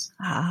issues.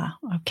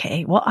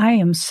 Okay. Well, I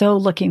am so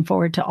looking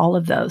forward to all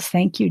of those.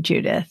 Thank you,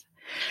 Judith.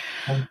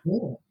 Thank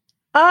you.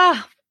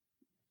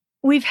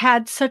 We've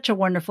had such a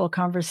wonderful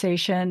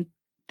conversation.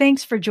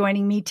 Thanks for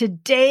joining me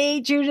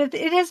today, Judith.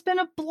 It has been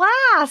a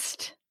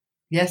blast.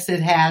 Yes, it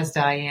has,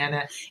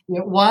 Diana.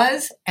 It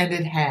was, and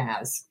it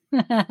has.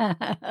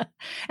 And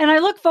I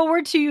look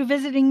forward to you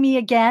visiting me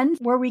again,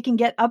 where we can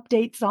get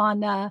updates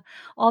on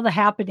all the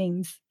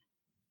happenings.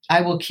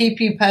 I will keep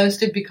you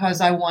posted,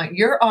 because I want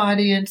your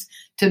audience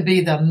to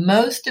be the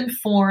most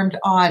informed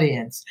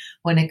audience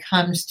when it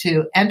comes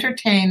to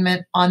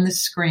entertainment on the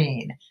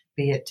screen,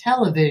 be it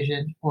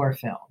television or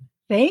film.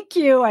 Thank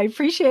you. I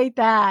appreciate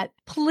that.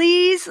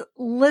 Please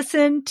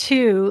listen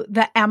to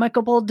the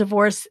Amicable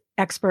Divorce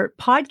Expert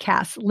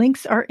podcast.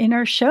 Links are in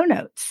our show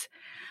notes.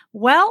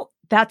 Well,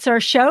 that's our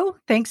show.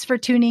 Thanks for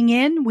tuning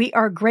in. We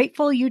are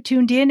grateful you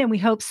tuned in, and we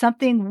hope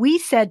something we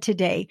said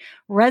today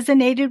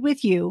resonated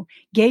with you,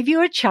 gave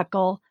you a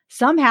chuckle,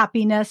 some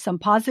happiness, some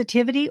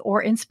positivity,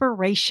 or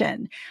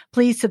inspiration.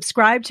 Please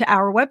subscribe to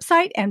our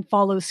website and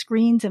follow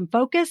Screens in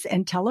Focus,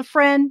 and tell a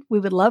friend. We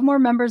would love more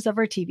members of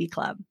our TV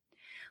club.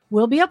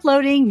 We'll be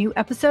uploading new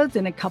episodes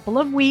in a couple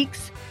of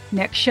weeks.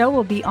 Next show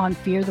will be on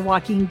Fear the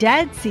Walking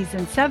Dead,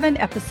 Season 7,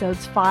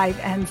 Episodes 5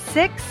 and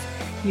 6.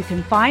 You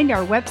can find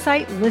our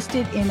website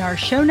listed in our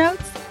show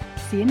notes.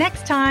 See you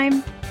next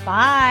time.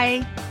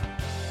 Bye.